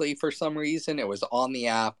publicly for some reason. It was on the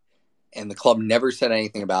app, and the club never said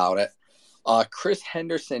anything about it. Chris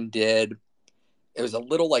Henderson did. It was a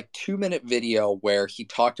little 2-minute video where he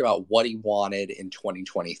talked about what he wanted in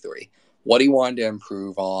 2023, what he wanted to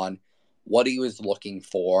improve on, what he was looking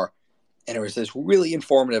for. And it was this really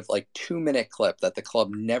informative 2-minute clip that the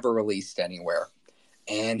club never released anywhere.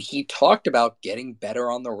 And he talked about getting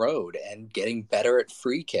better on the road and getting better at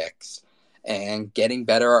free kicks and getting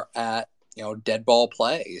better at, dead ball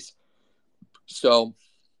plays. So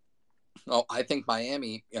I think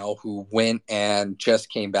Miami, who went and just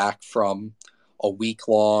came back from a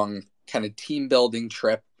week-long kind of team-building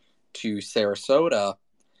trip to Sarasota,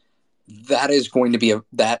 that is going to be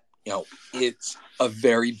it's a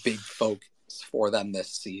very big focus for them this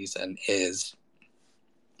season is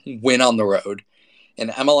win on the road. In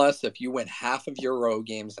MLS, if you win half of your road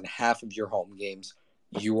games and half of your home games,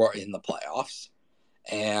 you are in the playoffs.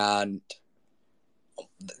 And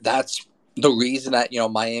that's the reason that,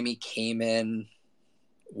 Miami came in,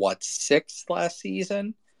 sixth last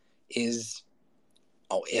season, is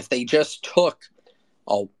if they just took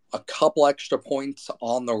a couple extra points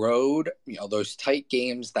on the road, those tight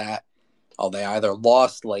games that they either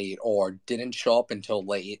lost late or didn't show up until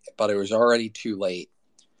late, but it was already too late.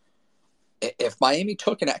 If Miami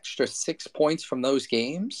took an extra 6 points from those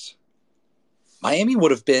games, Miami would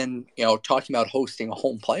have been, talking about hosting a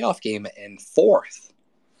home playoff game in fourth.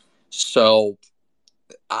 So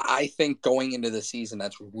I think going into the season,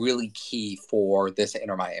 that's really key for this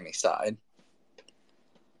Inter Miami side.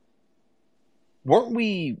 Weren't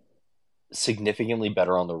we significantly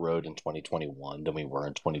better on the road in 2021 than we were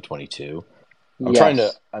in 2022?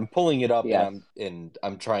 I'm pulling it up and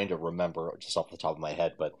I'm trying to remember just off the top of my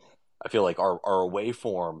head, but I feel like our away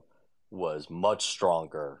form was much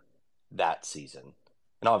stronger that season.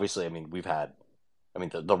 And obviously,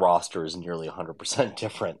 the roster is nearly 100%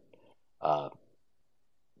 different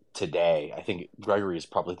today. I think Gregory is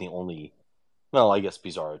probably the only, well, I guess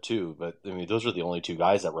Pizarro too, but those are the only two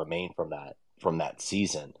guys that remain from that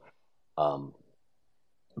season. But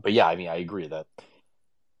yeah, I agree that,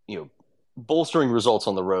 bolstering results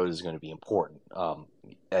on the road is going to be important.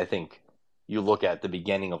 I think you look at the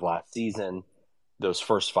beginning of last season, those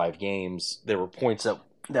first 5 games, there were points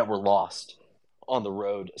that were lost on the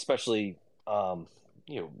road, especially, real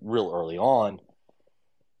early on.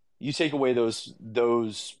 You take away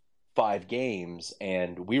those 5 games,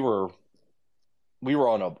 and we were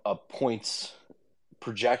on a points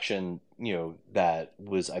projection, that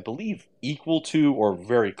was, I believe, equal to or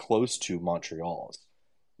very close to Montreal's,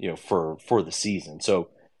 for the season. So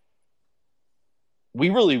we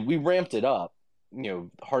ramped it up,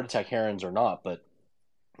 heart attack Herons or not, but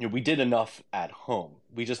we did enough at home.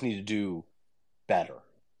 We just need to do better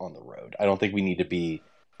on the road. I don't think we need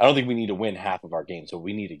to win half of our games, so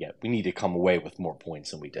we need to come away with more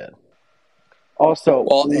points than we did. Also,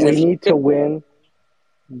 we need to win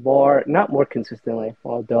not more consistently.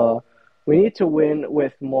 Well, we need to win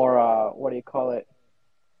with more,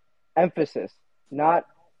 emphasis, not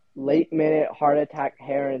late minute heart attack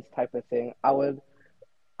Herons type of thing. I would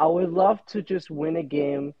love to just win a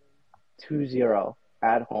game 2-0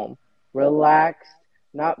 at home. Relaxed,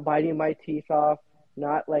 not biting my teeth off,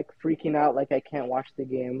 not freaking out like I can't watch the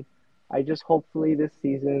game. I just hopefully this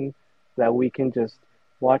season that we can just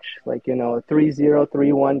watch a 3-0,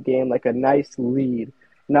 3-1 game, a nice lead,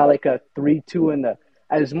 not a 3-2 in the.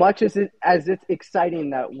 As much as it's exciting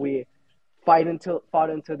that we fought until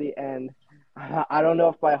the end, I don't know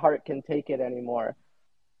if my heart can take it anymore.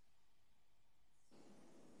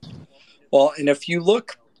 Well, and if you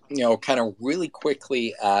look, kind of really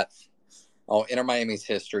quickly at Inter Miami's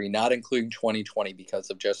history, not including 2020 because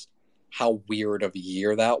of just how weird of a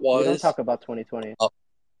year that was. We don't talk about 2020.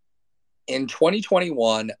 In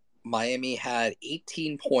 2021, Miami had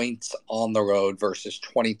 18 points on the road versus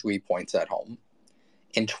 23 points at home.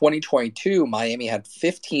 In 2022, Miami had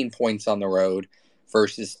 15 points on the road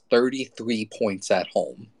versus 33 points at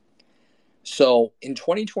home. So in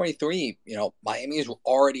 2023, Miami has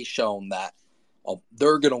already shown that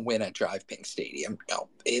they're going to win at Drive Pink Stadium.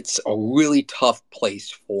 It's a really tough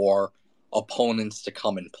place for opponents to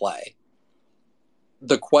come and play.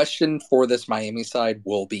 The question for this Miami side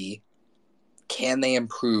will be, can they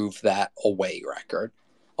improve that away record?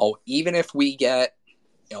 Even if we get,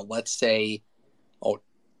 let's say,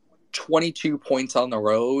 22 points on the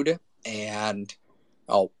road and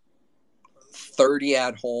 30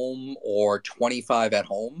 at home or 25 at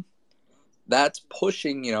home, that's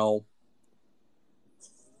pushing,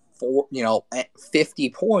 50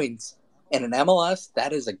 points in an MLS,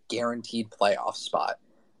 that is a guaranteed playoff spot.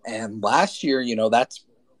 And last year, that's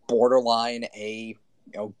borderline a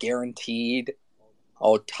guaranteed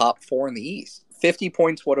top 4 in the East. 50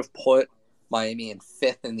 points would have put Miami in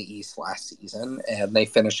 5th in the East last season, and they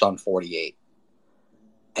finished on 48.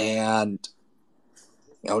 And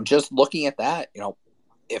just looking at that,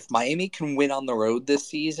 if Miami can win on the road this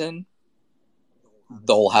season,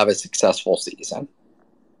 they'll have a successful season.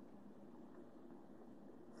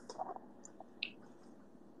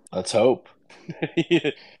 Let's hope.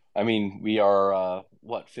 I mean, we are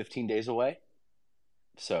 15 days away.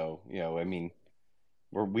 So,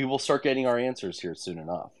 we will start getting our answers here soon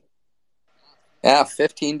enough. Yeah,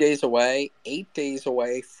 15 days away, 8 days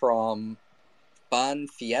away from Fan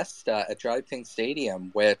Fiesta at DRV PNK Stadium,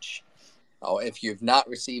 which, if you've not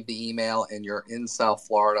received the email and you're in South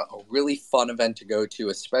Florida, a really fun event to go to,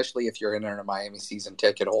 especially if you're an Inter Miami season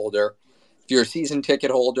ticket holder. If you're a season ticket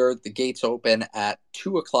holder, the gates open at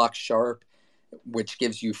 2 o'clock sharp, which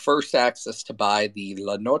gives you first access to buy the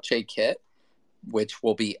La Noche kit, which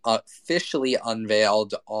will be officially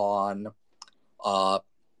unveiled on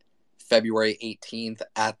February 18th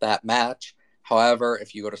at that match. However,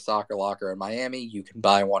 if you go to Soccer Locker in Miami, you can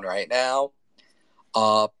buy one right now.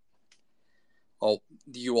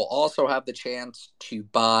 You will also have the chance to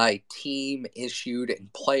buy team-issued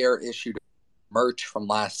and player-issued merch from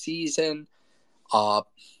last season.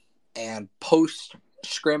 And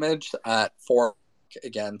post-scrimmage at 4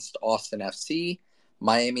 against Austin FC,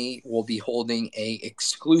 Miami will be holding a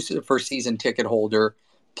exclusive for season ticket holder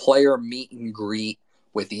player meet and greet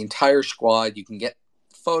with the entire squad. You can get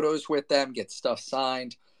photos with them, get stuff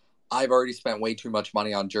signed. I've already spent way too much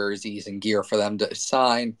money on jerseys and gear for them to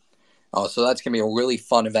sign. So that's going to be a really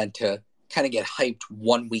fun event to kind of get hyped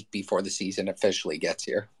 1 week before the season officially gets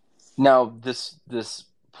here. Now, this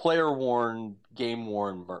player-worn,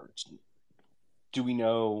 game-worn merch, do we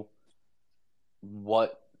know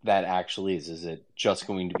what that actually is? Is it just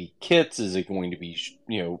going to be kits? Is it going to be,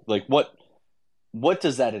 what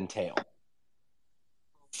does that entail?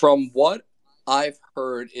 From what I've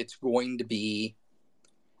heard, it's going to be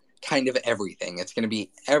kind of everything. It's going to be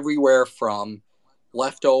everywhere from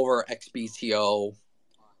leftover XBTO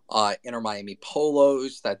Inter Miami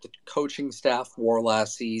polos that the coaching staff wore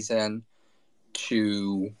last season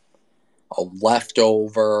to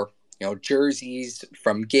leftover, jerseys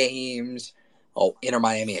from games, Inter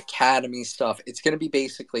Miami Academy stuff. It's going to be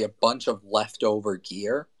basically a bunch of leftover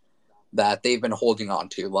gear that they've been holding on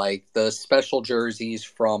to, like the special jerseys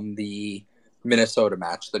from the Minnesota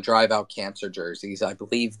match, the Drive Out Cancer jerseys. I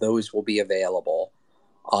believe those will be available.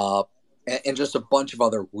 And just a bunch of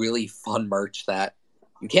other really fun merch that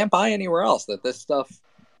you can't buy anywhere else, that this stuff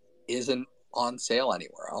isn't on sale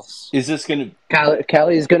anywhere else. Is this going to...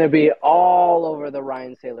 Kelly's going to be all over the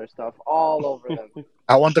Ryan Sailor stuff, all over them.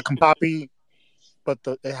 I want the Campapi, but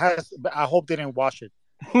I hope they didn't wash it.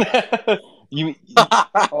 you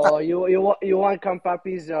want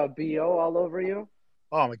Campapi's BO all over you?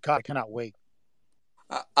 Oh my God, I cannot wait.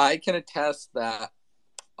 I can attest that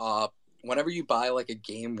whenever you buy like a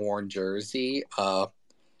game-worn jersey,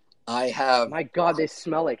 I have... My God, they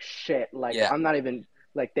smell like shit. Like, yeah. I'm not even...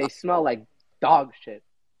 Like, they smell like dog shit.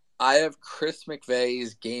 I have Chris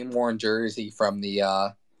McVeigh's game-worn jersey from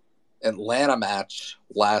the Atlanta match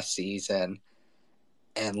last season.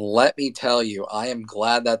 And let me tell you, I am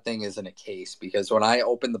glad that thing is in a case, because when I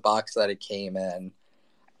opened the box that it came in,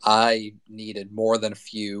 I needed more than a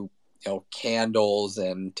few, candles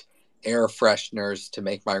and air fresheners to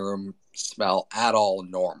make my room smell at all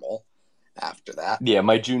normal after that. Yeah,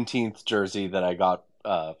 my Juneteenth jersey that I got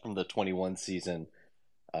from the 21 season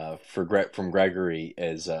from Gregory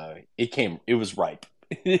is it was ripe.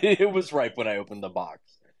 It was ripe when I opened the box.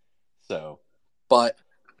 So, but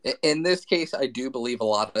in this case, I do believe a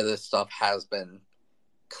lot of this stuff has been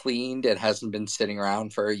cleaned. It hasn't been sitting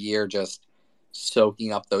around for a year, just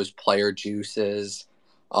soaking up those player juices.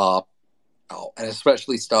 And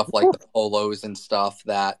especially stuff like the polos and stuff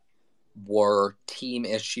that were team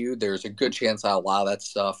issued. There's a good chance that a lot of that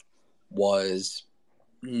stuff was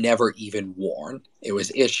never even worn. It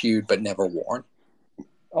was issued but never worn.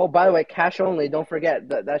 Oh, by the way, cash only. Don't forget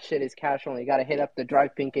that shit is cash only. You got to hit up the DRV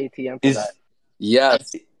PNK ATM for that.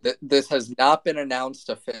 Yes. This has not been announced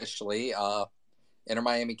officially. Inter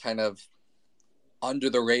Miami kind of under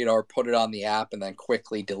the radar put it on the app and then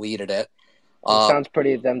quickly deleted it. Sounds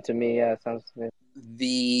pretty them to me. Yeah, sounds good.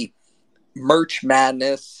 The Merch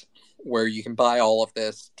Madness, where you can buy all of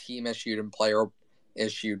this team issued and player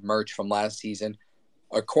issued merch from last season,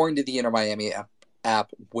 according to the Inter Miami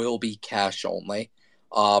app, will be cash only.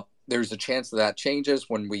 there's a chance that changes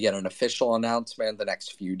when we get an official announcement the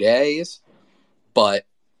next few days. But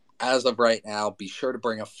as of right now, be sure to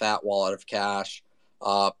bring a fat wallet of cash.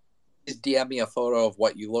 Please DM me a photo of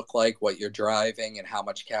what you look like, what you're driving, and how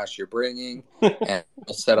much cash you're bringing. And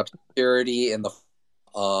we'll set up security in the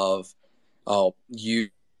of you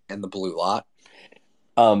and the blue lot.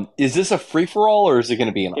 Is this a free for all, or is it going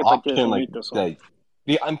to be an Yeah, option? like,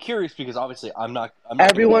 yeah, I'm curious because obviously I'm not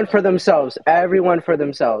Everyone for themselves. Everyone for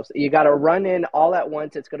themselves. You got to run in all at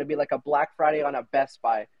once. It's going to be like a Black Friday on a Best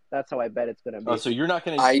Buy. That's how I bet it's going to be. Oh, so you're not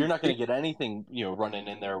going to get anything, running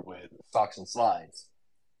in there with socks and slides.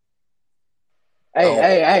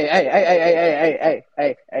 Hey.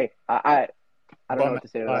 I don't know what to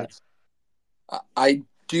say to that. I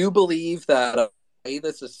do believe that the way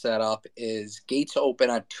this is set up is gates open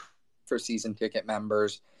at 2 for season ticket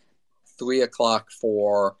members, 3:00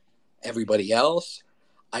 for everybody else.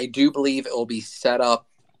 I do believe it will be set up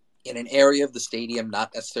in an area of the stadium,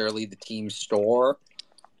 not necessarily the team store,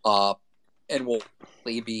 and will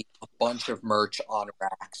be a bunch of merch on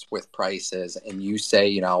racks with prices. And you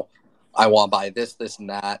say, I want to buy this, and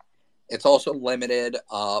that. It's also limited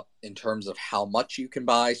in terms of how much you can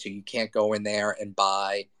buy, so you can't go in there and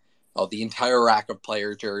buy the entire rack of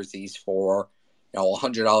player jerseys for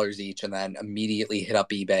 $100 each, and then immediately hit up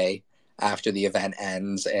eBay after the event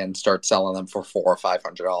ends and start selling them for $400 or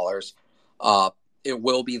 $500. It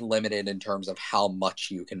will be limited in terms of how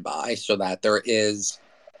much you can buy, so that there is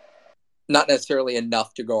not necessarily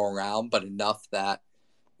enough to go around, but enough that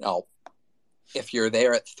if you're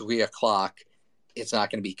there at 3:00, it's not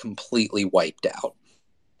going to be completely wiped out.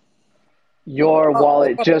 Your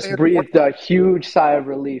wallet just breathed a huge sigh of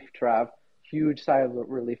relief, Trav. Huge sigh of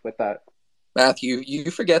relief with that. Matthew,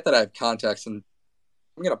 you forget that I have contacts, and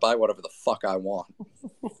I'm going to buy whatever the fuck I want.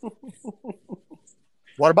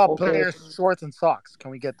 What about players' shorts and socks?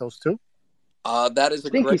 Can we get those too? That is a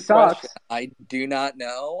Stinky great socks. question. I do not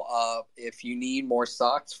know. If you need more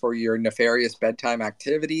socks for your nefarious bedtime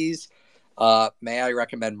activities, may I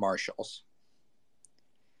recommend Marshalls?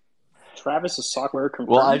 Travis is sock wearer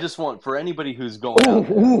confirmed. Well, I just want, for anybody who's going out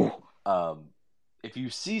there, if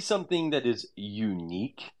you see something that is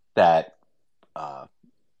unique, that,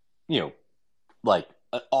 like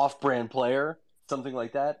an off-brand player, something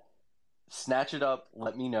like that, snatch it up,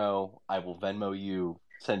 let me know. I will Venmo you,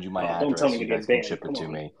 send you my address. Don't tell me you to guys get can banned. ship it Come to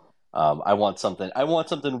on. me. I want something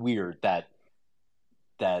weird that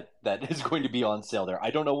is going to be on sale there.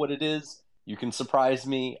 I don't know what it is. You can surprise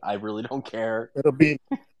me. I really don't care. It'll be.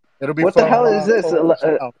 What the hell is this?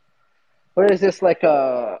 Cold. What is this, like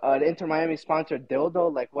an Inter Miami sponsored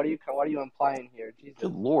dildo? Like, what are you implying here? Jesus.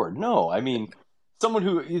 Good Lord, no. I mean, someone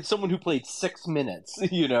who played 6 minutes,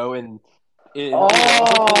 something like that.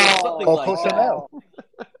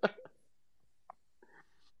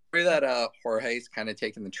 That Jorge's kind of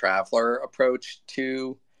taking the traveler approach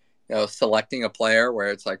to selecting a player where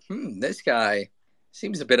it's like, this guy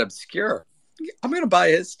seems a bit obscure. I'm going to buy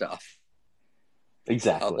his stuff.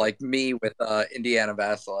 Exactly. Like me with Indiana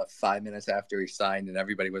Vasilov 5 minutes after he signed, and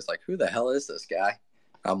everybody was like, who the hell is this guy?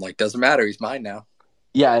 I'm like, doesn't matter. He's mine now.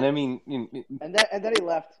 Yeah, and I mean... And then he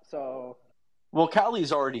left, so... Well,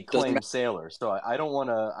 Cali's already claimed Sailor, so I don't want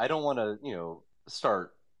to,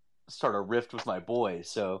 start a rift with my boys.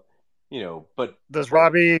 So, but does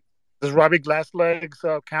Robbie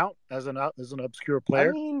Glasslegs count as an obscure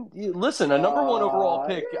player? I mean, listen, a number 1 overall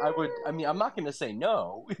pick. I'm not going to say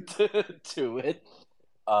no to it.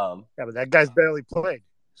 Yeah, but that guy's barely played.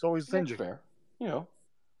 He's always injured. Fair,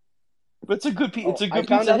 But it's a good piece. It's a good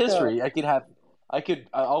piece of history.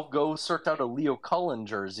 I'll go search out a Leo Cullen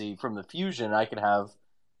jersey from the Fusion. I could have,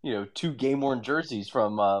 2 game-worn jerseys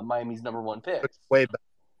from Miami's number 1 pick. Way back.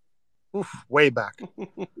 Oof, way back.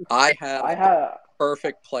 I have a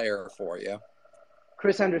perfect player for you.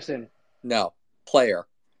 Chris Henderson. No, player.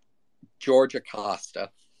 George Acosta.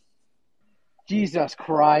 Jesus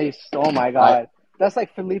Christ. Oh, my God. That's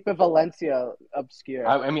like Felipe Valencia obscure.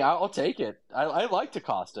 I'll take it. I liked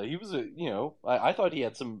Acosta. He was I thought he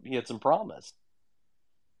had some promise.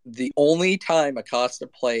 The only time Acosta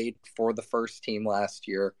played for the first team last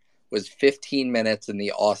year was 15 minutes in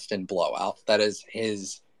the Austin blowout. That is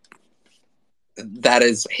his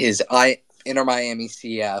Inter Miami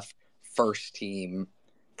CF first team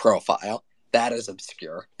profile. That is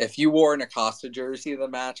obscure. If you wore an Acosta jersey in the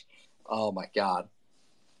match, oh my God.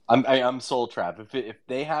 I'm sold, Trav. If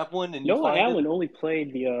they have one and Noah Allen only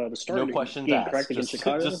played the starting no questions game, asked. correct, against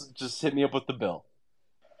Chicago? Just hit me up with the bill.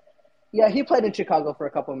 Yeah, he played in Chicago for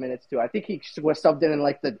a couple of minutes too. I think he was subbed in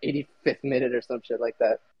like the 85th minute or some shit like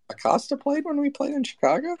that. Acosta played when we played in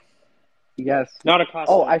Chicago? Yes. Not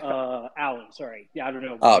Acosta. Oh, I. Allen. Sorry. Yeah, I don't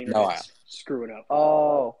know. Oh, Maybe no, it's screwing up.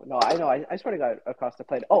 Oh no, I know. I swear to God, Acosta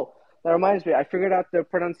played. Oh, that reminds me. I figured out the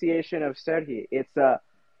pronunciation of Serhi. It's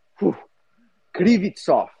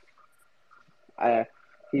Krivitsov.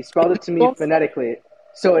 He spelled it to me phonetically.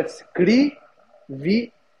 So it's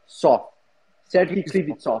Krivitsov. Serhi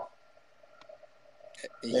Krivitsov.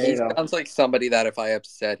 There He you go. sounds like somebody that if I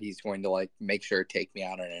upset, he's going to like make sure to take me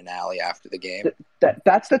out in an alley after the game.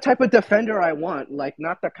 That's the type of defender I want. Like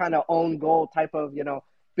not the kind of own goal type of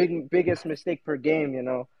biggest mistake per game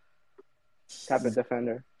type of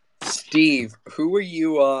defender. Steve, who are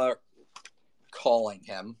you calling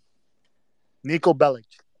him? Nico Bellic.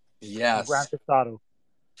 Yes. Grand Casado.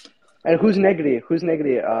 And who's Negri?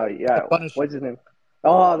 Yeah. Punisher. What's his name?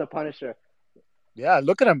 Oh, the Punisher. Yeah,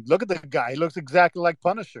 look at him. Look at the guy. He looks exactly like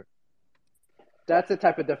Punisher. That's the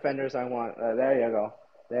type of defenders I want. There you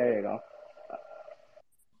go.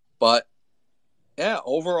 But yeah,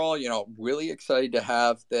 overall, really excited to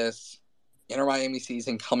have this Inter Miami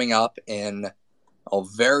season coming up in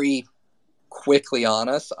very quickly on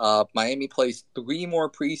us. Miami plays 3 more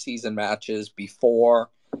preseason matches before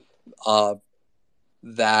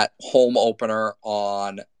that home opener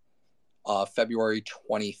on February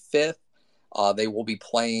 25th. They will be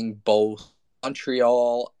playing both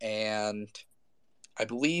Montreal and I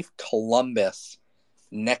believe Columbus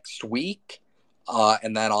next week.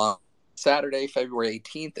 And then on Saturday, February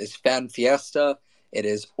 18th is Fan Fiesta. It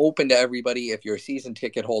is open to everybody. If you're a season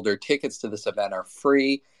ticket holder, tickets to this event are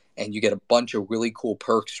free, and you get a bunch of really cool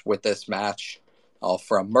perks with this match,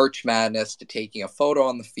 from Merch Madness to taking a photo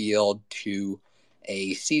on the field to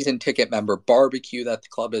a season ticket member barbecue that the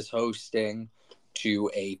club is hosting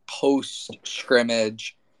to a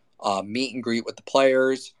post-scrimmage meet and greet with the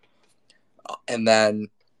players. And then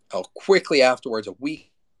quickly afterwards, a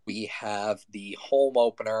week, we have the home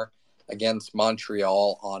opener against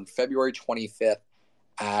Montreal on February 25th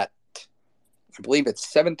at, I believe it's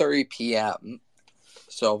 7:30 p.m.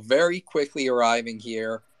 So very quickly arriving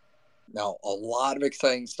here. Now, a lot of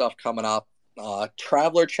exciting stuff coming up.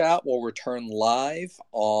 Traveler Chat will return live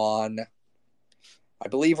on, I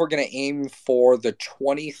believe we're going to aim for the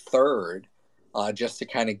 23rd, just to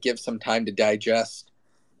kind of give some time to digest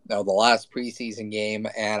the last preseason game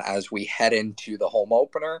and as we head into the home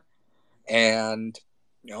opener. And,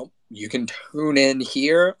 you can tune in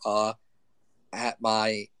here at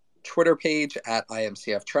my Twitter page at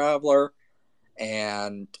IMCF Traveler.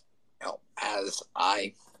 And as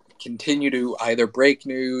I continue to either break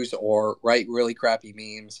news or write really crappy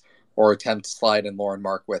memes or attempt to slide in Lauren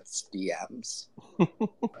Markwith's DMs.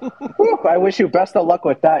 I wish you best of luck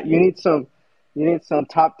with that. You need some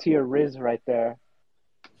top tier Riz right there.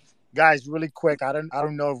 Guys, really quick, I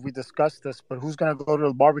don't know if we discussed this, but who's gonna go to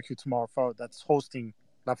the barbecue tomorrow that's hosting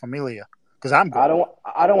La Familia? Because I'm good.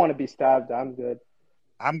 I don't want to be stabbed. I'm good.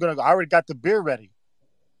 I'm gonna go. I already got the beer ready.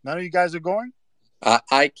 None of you guys are going?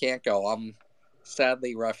 I can't go. I'm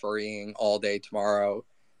sadly refereeing all day tomorrow.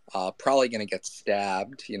 Probably gonna get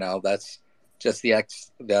stabbed. That's just the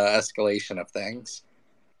escalation of things.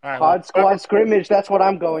 All right, Pod Squad scrimmage. That's what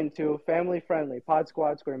I'm going to. Family friendly. Pod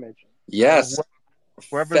Squad scrimmage. Yes.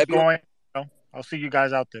 Whoever's going, I'll see you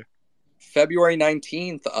guys out there. February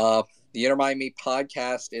 19th, the Inter Miami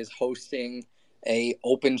podcast is hosting a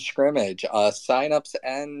open scrimmage. Signups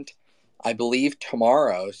end, I believe,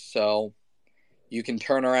 tomorrow. So you can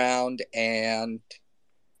turn around and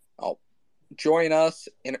join us,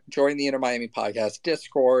 join the Inter Miami podcast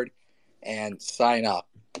Discord and sign up.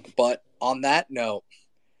 But on that note,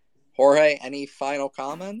 Jorge, any final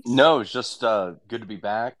comments? No, it's just good to be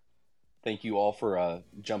back. Thank you all for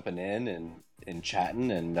jumping in and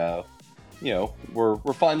chatting, and we're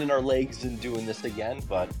finding our legs and doing this again.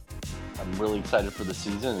 But I'm really excited for the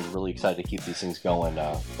season and really excited to keep these things going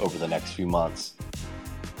over the next few months.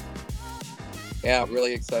 Yeah,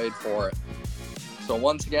 really excited for it. So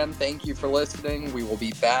once again, thank you for listening. We will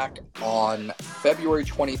be back on February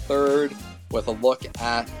 23rd with a look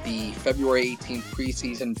at the February 18th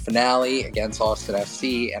preseason finale against Austin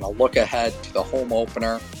FC and a look ahead to the home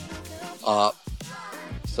opener.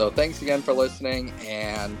 So thanks again for listening,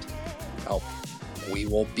 and we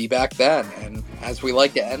will be back then. And as we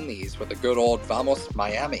like to end these with a good old Vamos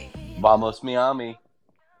Miami. Vamos Miami.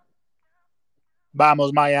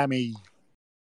 Vamos Miami.